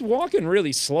to. She's walking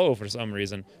really slow for some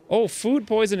reason. Oh, food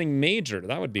poisoning major.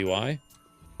 That would be why.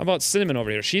 How about Cinnamon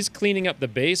over here? She's cleaning up the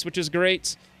base, which is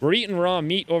great. We're eating raw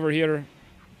meat over here.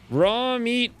 Raw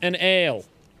meat and ale.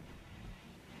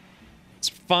 It's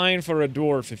fine for a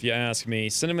dwarf, if you ask me.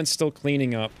 Cinnamon's still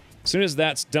cleaning up. As soon as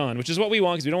that's done, which is what we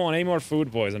want, because we don't want any more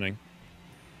food poisoning,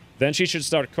 then she should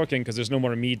start cooking, because there's no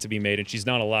more meat to be made, and she's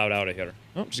not allowed out of here.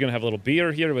 Oh, she's going to have a little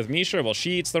beer here with Misha while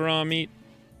she eats the raw meat.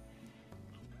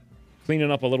 Cleaning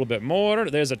up a little bit more.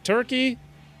 There's a turkey.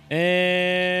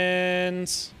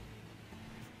 And...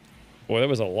 boy, that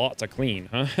was a lot to clean,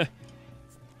 huh?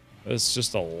 There's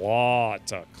just a lot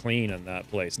to clean in that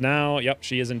place. Now, yep,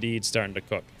 she is indeed starting to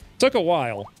cook. Took a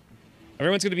while.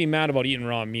 Everyone's going to be mad about eating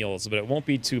raw meals, but it won't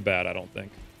be too bad, I don't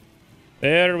think.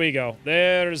 There we go.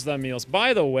 There's the meals.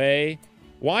 By the way,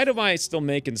 why do I still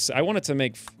making... I wanted to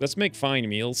make... Let's make fine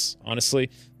meals,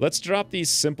 honestly. Let's drop these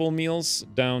simple meals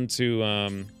down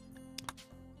to,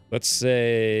 let's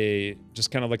say,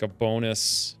 just kind of like a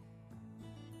bonus...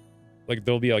 Like,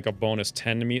 there'll be like a bonus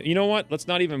 10 meal. You know what? Let's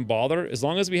not even bother. As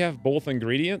long as we have both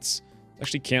ingredients,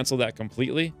 actually cancel that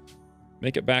completely.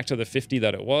 Make it back to the 50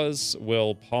 that it was.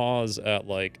 We'll pause at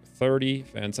like 30.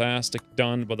 Fantastic.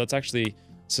 Done. But let's actually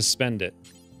suspend it.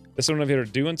 This one over here,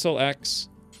 do until X.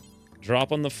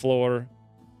 Drop on the floor.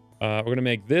 We're going to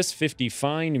make this 50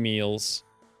 fine meals.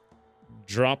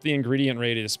 Drop the ingredient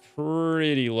radius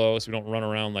pretty low so we don't run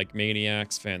around like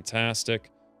maniacs. Fantastic.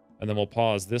 And then we'll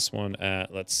pause this one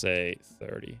at, let's say,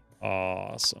 30.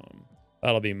 Awesome.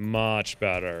 That'll be much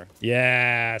better.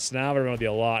 Yes, now everyone will be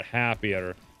a lot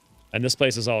happier. And this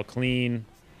place is all clean,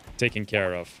 taken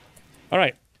care of. All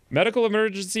right, medical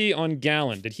emergency on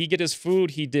Gallon. Did he get his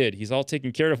food? He did. He's all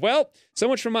taken care of. Well, so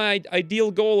much for my ideal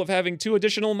goal of having 2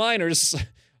 additional miners.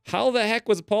 How the heck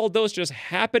was Paul Dose just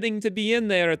happening to be in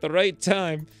there at the right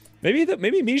time?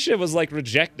 Maybe Misha was like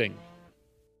rejecting,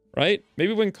 right?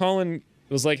 Maybe when Colin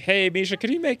was like, hey, Misha, can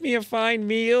you make me a fine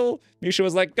meal? Misha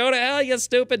was like, go to hell, you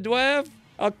stupid dwarf.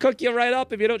 I'll cook you right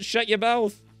up if you don't shut your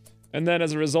mouth. And then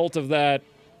as a result of that,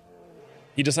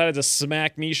 he decided to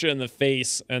smack Misha in the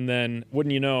face, and then,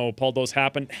 wouldn't you know, Paul Dose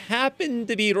happened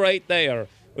to be right there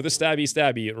with a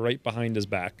stabby right behind his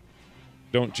back.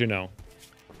 Don't you know?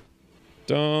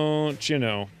 Don't you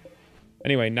know?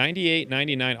 Anyway, 98,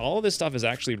 99, all of this stuff is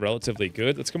actually relatively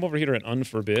good. Let's come over here and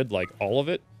unforbid, like, all of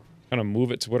it. Kind of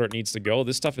move it to where it needs to go.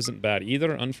 This stuff isn't bad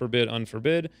either. Unforbid,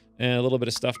 and a little bit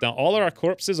of stuff down. All of our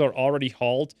corpses are already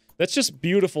hauled. That's just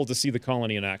beautiful to see the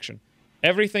colony in action.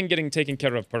 Everything getting taken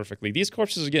care of perfectly. These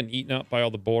corpses are getting eaten up by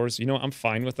all the boars. You know what? I'm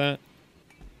fine with that.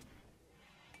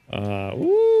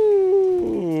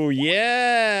 Ooh,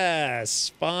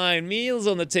 yes! Fine meals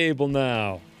on the table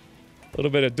now. A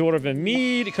little bit of dwarven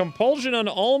meat. Compulsion on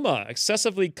Alma.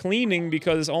 Excessively cleaning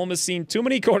because Alma's seen too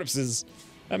many corpses.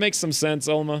 That makes some sense,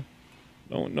 Alma.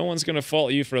 No one's gonna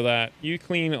fault you for that. You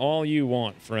clean all you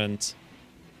want, friend.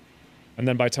 And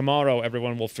then by tomorrow,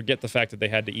 everyone will forget the fact that they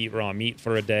had to eat raw meat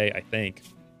for a day, I think.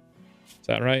 Is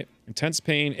that right? Intense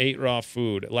pain, ate raw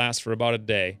food. It lasts for about a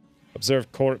day.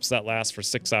 Observe corpse that lasts for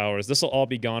 6 hours. This will all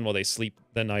be gone while they sleep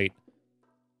the night.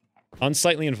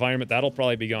 Unsightly environment, that'll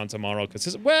probably be gone tomorrow.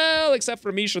 Because, well, except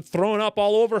for Misha throwing up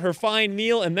all over her fine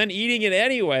meal and then eating it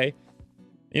anyway.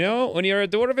 You know, when you're a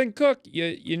dwarven cook,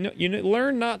 you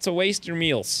learn not to waste your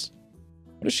meals.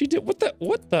 What does she do? What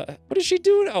is she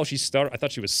doing? Oh, I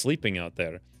thought she was sleeping out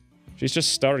there. She's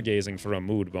just stargazing for a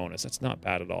mood bonus. That's not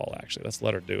bad at all, actually. Let's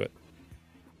let her do it.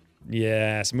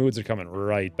 Yes, moods are coming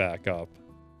right back up.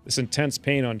 This intense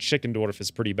pain on Chicken Dwarf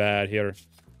is pretty bad here.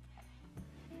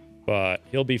 but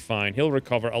he'll be fine. He'll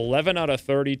recover. 11 out of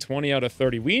 30, 20 out of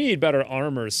 30. We need better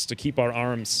armors to keep our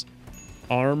arms.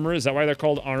 Armor? Is that why they're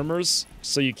called armors?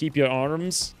 So you keep your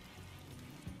arms?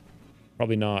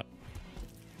 Probably not.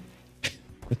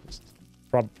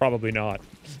 Probably not.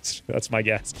 That's my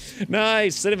guess.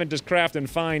 Nice! Cinnamon just crafting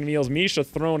fine meals. Misha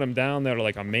throwing him down there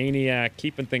like a maniac,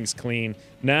 keeping things clean.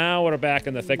 Now we're back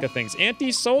in the thick of things.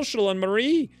 Antisocial and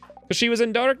Marie, because she was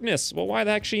in darkness. Well, why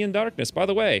the heck is she in darkness? By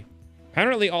the way,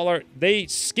 apparently they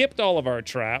skipped all of our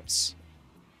traps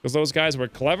because those guys were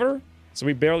clever, so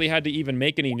we barely had to even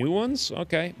make any new ones.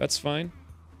 Okay, that's fine.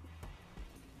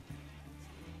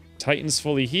 Titan's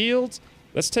fully healed.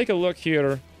 Let's take a look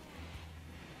here.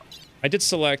 I did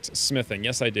select smithing.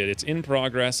 Yes, I did. It's in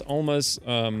progress. Alma's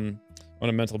on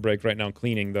a mental break right now,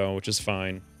 cleaning, though, which is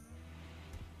fine.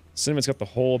 Cinnamon's got the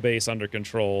whole base under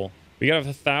control. We got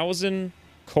 1,000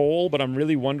 coal, but I'm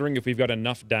really wondering if we've got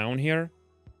enough down here.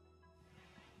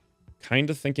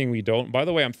 Kind of thinking we don't. By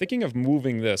the way, I'm thinking of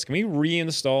moving this. Can we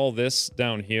reinstall this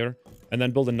down here and then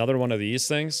build another one of these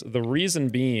things? The reason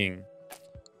being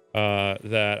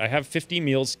that I have 50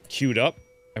 meals queued up,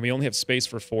 and we only have space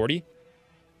for 40.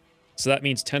 So that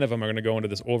means 10 of them are going to go into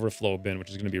this overflow bin,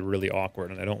 which is going to be really awkward,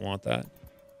 and I don't want that.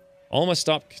 Alma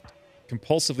stopped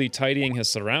compulsively tidying his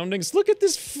surroundings. Look at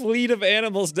this fleet of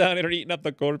animals down here eating up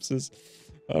the corpses.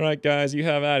 All right, guys, you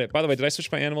have at it. By the way, did I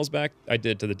switch my animals back? I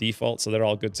did, to the default, so they're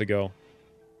all good to go.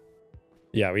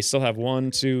 Yeah, we still have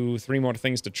 1, 2, 3 more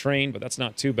things to train, but that's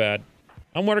not too bad.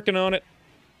 I'm working on it.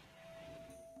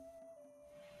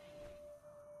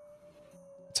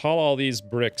 Haul all these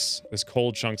bricks, these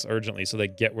coal chunks urgently so they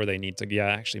get where they need to. Yeah,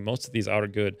 actually, most of these are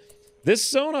good. This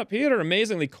zone up here,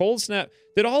 amazingly, cold snap.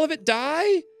 Did all of it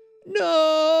die?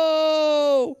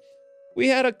 No! We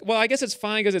had a... Well, I guess it's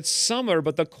fine because it's summer,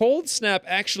 but the cold snap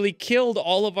actually killed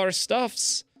all of our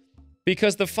stuffs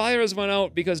because the fires went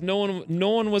out because no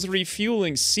one was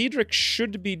refueling. Cedric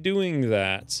should be doing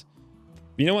that.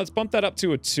 You know what? Let's bump that up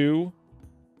to a 2.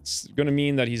 It's going to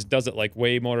mean that he does it like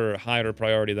way more higher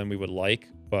priority than we would like,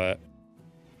 but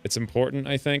it's important,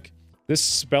 I think.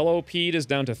 This spellopede is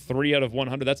down to 3 out of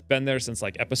 100. That's been there since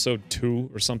like episode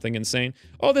 2 or something insane.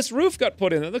 Oh, this roof got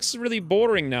put in. It looks really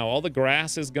boring now. All the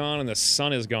grass is gone and the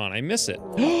sun is gone. I miss it.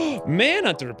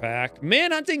 Manhunter pack.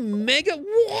 Manhunting mega.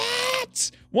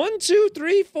 What? 1, 2,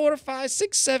 3, 4, 5,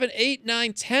 6, 7, 8,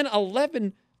 9, 10,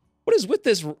 11. What is with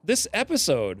this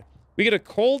episode? We get a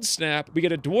cold snap, we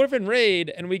get a dwarven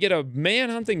raid, and we get a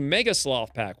man-hunting mega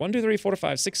sloth pack. 1, 2, 3, 4,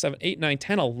 5, 6, 7, 8, 9,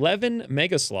 10, 11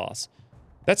 mega sloths.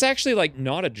 That's actually, like,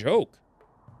 not a joke.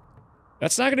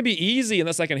 That's not going to be easy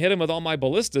unless I can hit him with all my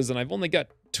ballistas, and I've only got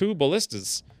 2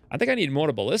 ballistas. I think I need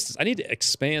more ballistas. I need to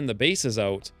expand the bases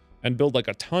out and build, like,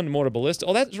 a ton more ballistas.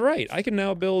 Oh, that's right. I can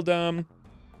now build,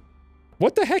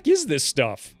 What the heck is this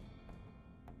stuff?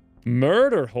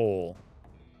 Murder hole.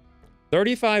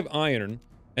 35 iron.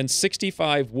 And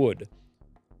 65 wood.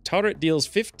 Turret deals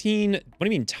 15... What do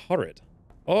you mean, turret?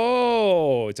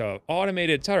 Oh, it's an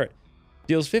automated turret.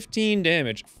 Deals 15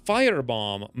 damage.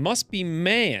 Firebomb must be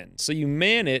manned. So you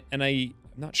man it, and I'm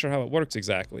not sure how it works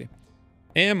exactly.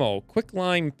 Ammo.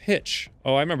 Quicklime pitch.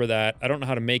 Oh, I remember that. I don't know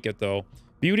how to make it, though.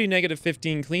 Beauty,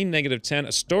 -15. Clean, -10.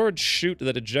 A storage chute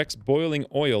that ejects boiling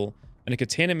oil, and a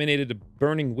contaminated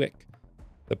burning wick.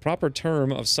 The proper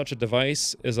term of such a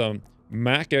device is a...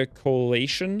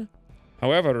 macacolation.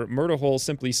 However, murder hole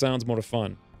simply sounds more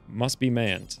fun. Must be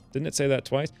manned. Didn't it say that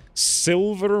twice?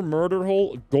 Silver murder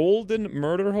hole? Golden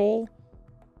murder hole?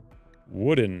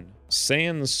 Wooden.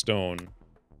 Sandstone.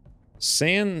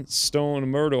 Sandstone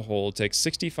murder hole takes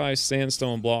 65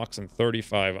 sandstone blocks and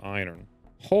 35 iron.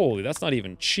 Holy, that's not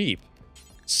even cheap.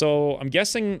 So, I'm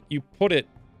guessing you put it...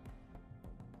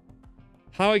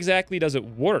 How exactly does it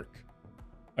work?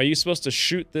 Are you supposed to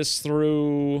shoot this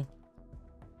through...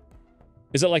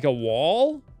 Is it like a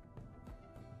wall?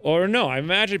 Or no, I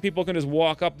imagine people can just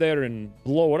walk up there and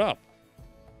blow it up.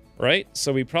 Right?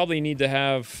 So we probably need to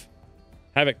have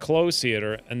it close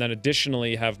here, and then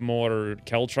additionally have more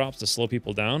caltrops to slow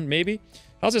people down, maybe?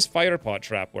 How's this fire pot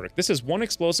trap work? This is 1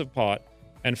 explosive pot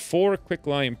and 4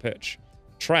 quicklime pitch.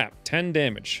 Trap, 10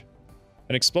 damage.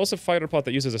 An explosive fire pot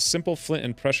that uses a simple flint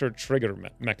and pressure trigger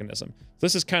mechanism.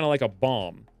 This is kind of like a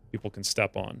bomb people can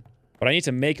step on. But I need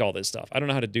to make all this stuff. I don't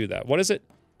know how to do that. What is it?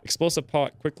 Explosive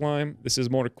pot, quicklime. This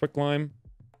is more quicklime.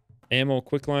 Ammo,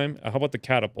 quicklime. How about the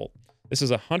catapult? This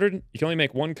is 100. You can only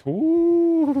make 1.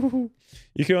 Ooh,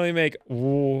 you can only make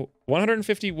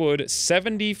 150 wood,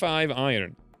 75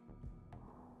 iron.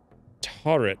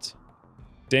 Turret.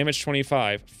 Damage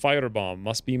 25. Firebomb.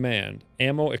 Must be manned.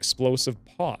 Ammo, explosive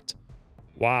pot.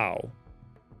 Wow.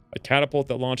 A catapult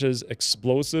that launches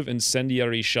explosive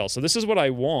incendiary shells. So this is what I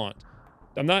want.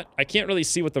 I can't really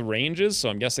see what the range is, so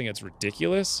I'm guessing it's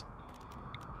ridiculous.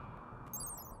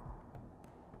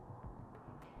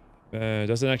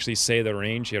 Doesn't actually say the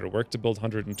range here. Work to build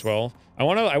 112. I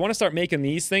want to start making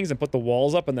these things and put the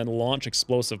walls up and then launch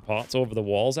explosive pots over the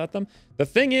walls at them. The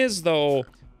thing is, though,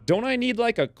 don't I need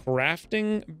like a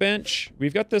crafting bench?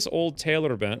 We've got this old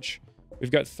tailor bench.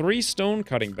 We've got 3 stone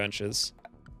cutting benches.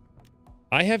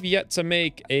 I have yet to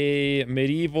make a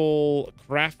medieval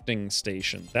crafting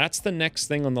station. That's the next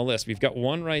thing on the list. We've got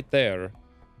one right there.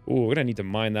 Ooh, we're gonna need to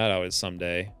mine that out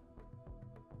someday.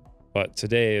 But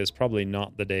today is probably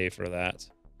not the day for that.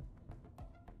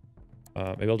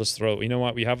 Maybe I'll just throw... You know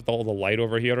what? We have all the light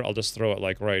over here. I'll just throw it,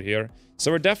 like, right here.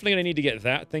 So we're definitely going to need to get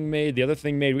that thing made, the other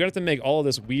thing made. We're going to have to make all of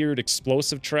this weird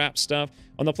explosive trap stuff.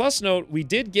 On the plus note, we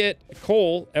did get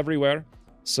coal everywhere.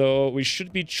 So we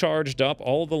should be charged up.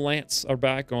 All the lamps are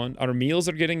back on. Our meals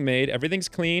are getting made. Everything's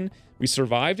clean. We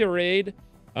survived a raid.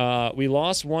 We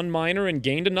lost one miner and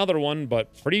gained another one, but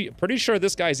pretty sure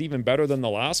this guy's even better than the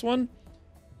last one.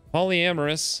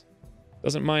 Polyamorous.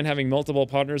 Doesn't mind having multiple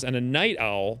partners. And a night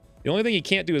owl. The only thing he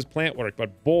can't do is plant work,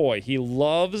 but boy, he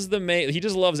loves the he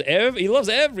just loves he loves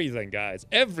everything, guys.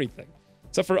 Everything.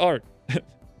 Except for art.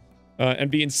 And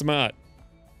being smart.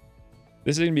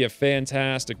 This is going to be a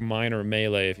fantastic miner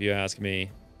melee, if you ask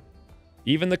me.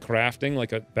 Even the crafting,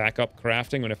 like a backup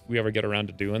crafting, if we ever get around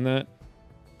to doing that.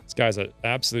 This guy's an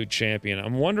absolute champion.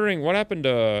 I'm wondering, what happened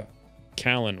to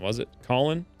Callan? Was it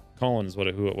Colin? Colin is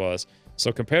who it was.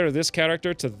 So compare this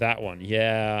character to that one.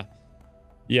 Yeah.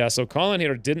 Yeah, so Colin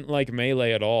here didn't like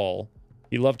melee at all.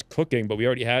 He loved cooking, but we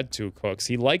already had 2 cooks.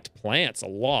 He liked plants a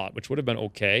lot, which would have been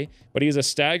okay. But he's a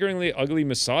staggeringly ugly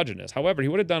misogynist. However, he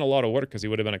would have done a lot of work because he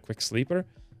would have been a quick sleeper.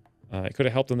 It could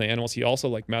have helped on the animals. He also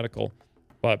liked medical.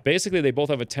 But basically, they both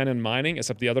have a 10 in mining,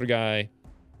 except the other guy...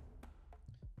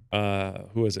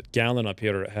 who is it? Gallon up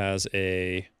here has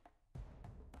a...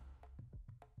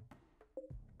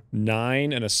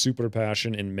 9 and a super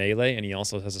passion in melee, and he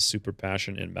also has a super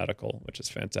passion in medical, which is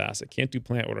fantastic. Can't do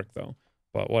plant work, though.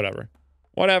 But whatever.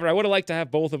 Whatever. I would have liked to have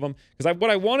both of them. Because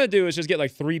what I want to do is just get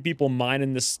like 3 people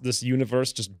mining this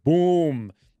universe. Just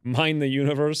boom! Mine the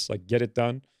universe. Like, get it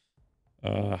done.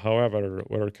 However,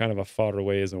 we're kind of a far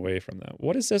ways away from that.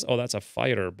 What is this? Oh, that's a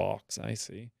fire box. I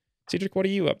see. Cedric, what are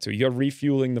you up to? You're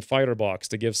refueling the firebox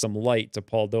to give some light to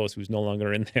Paul Dose, who's no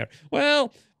longer in there.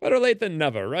 Well, better late than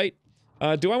never, right?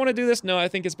 Do I want to do this? No, I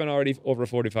think it's been already over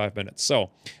 45 minutes.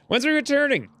 So, when's we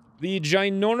returning? The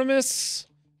ginormous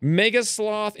Mega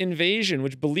Sloth invasion,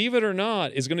 which, believe it or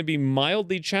not, is going to be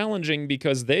mildly challenging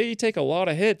because they take a lot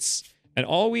of hits, and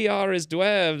all we are is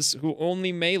dwarves who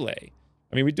only melee.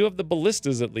 I mean, we do have the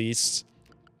ballistas at least,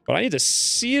 but I need to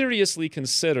seriously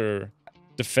consider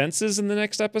defenses in the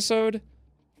next episode.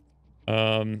 You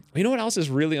know what else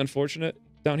is really unfortunate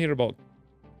down here about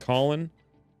Colin?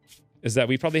 Is that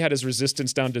we probably had his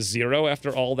resistance down to 0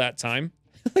 after all that time.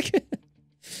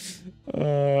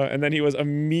 And then he was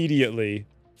immediately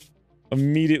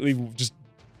just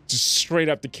straight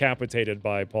up decapitated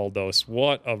by Paul Dose.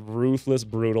 What a ruthless,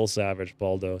 brutal savage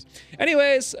Paul Dose.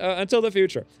 Anyways, until the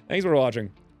future, thanks for watching,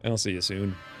 and I'll see you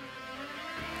soon.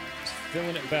 Just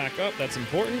filling it back up, that's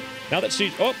important. Now that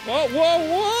she... Oh, whoa, whoa,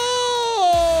 whoa!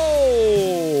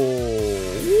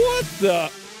 What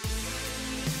the...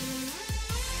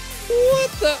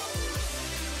 What the...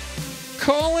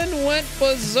 Colin went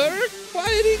berserk? Why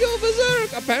did he go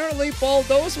berserk? Apparently Paul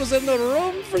Dose was in the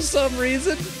room for some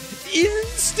reason.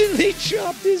 Instantly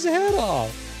chopped his head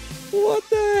off. What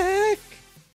the heck?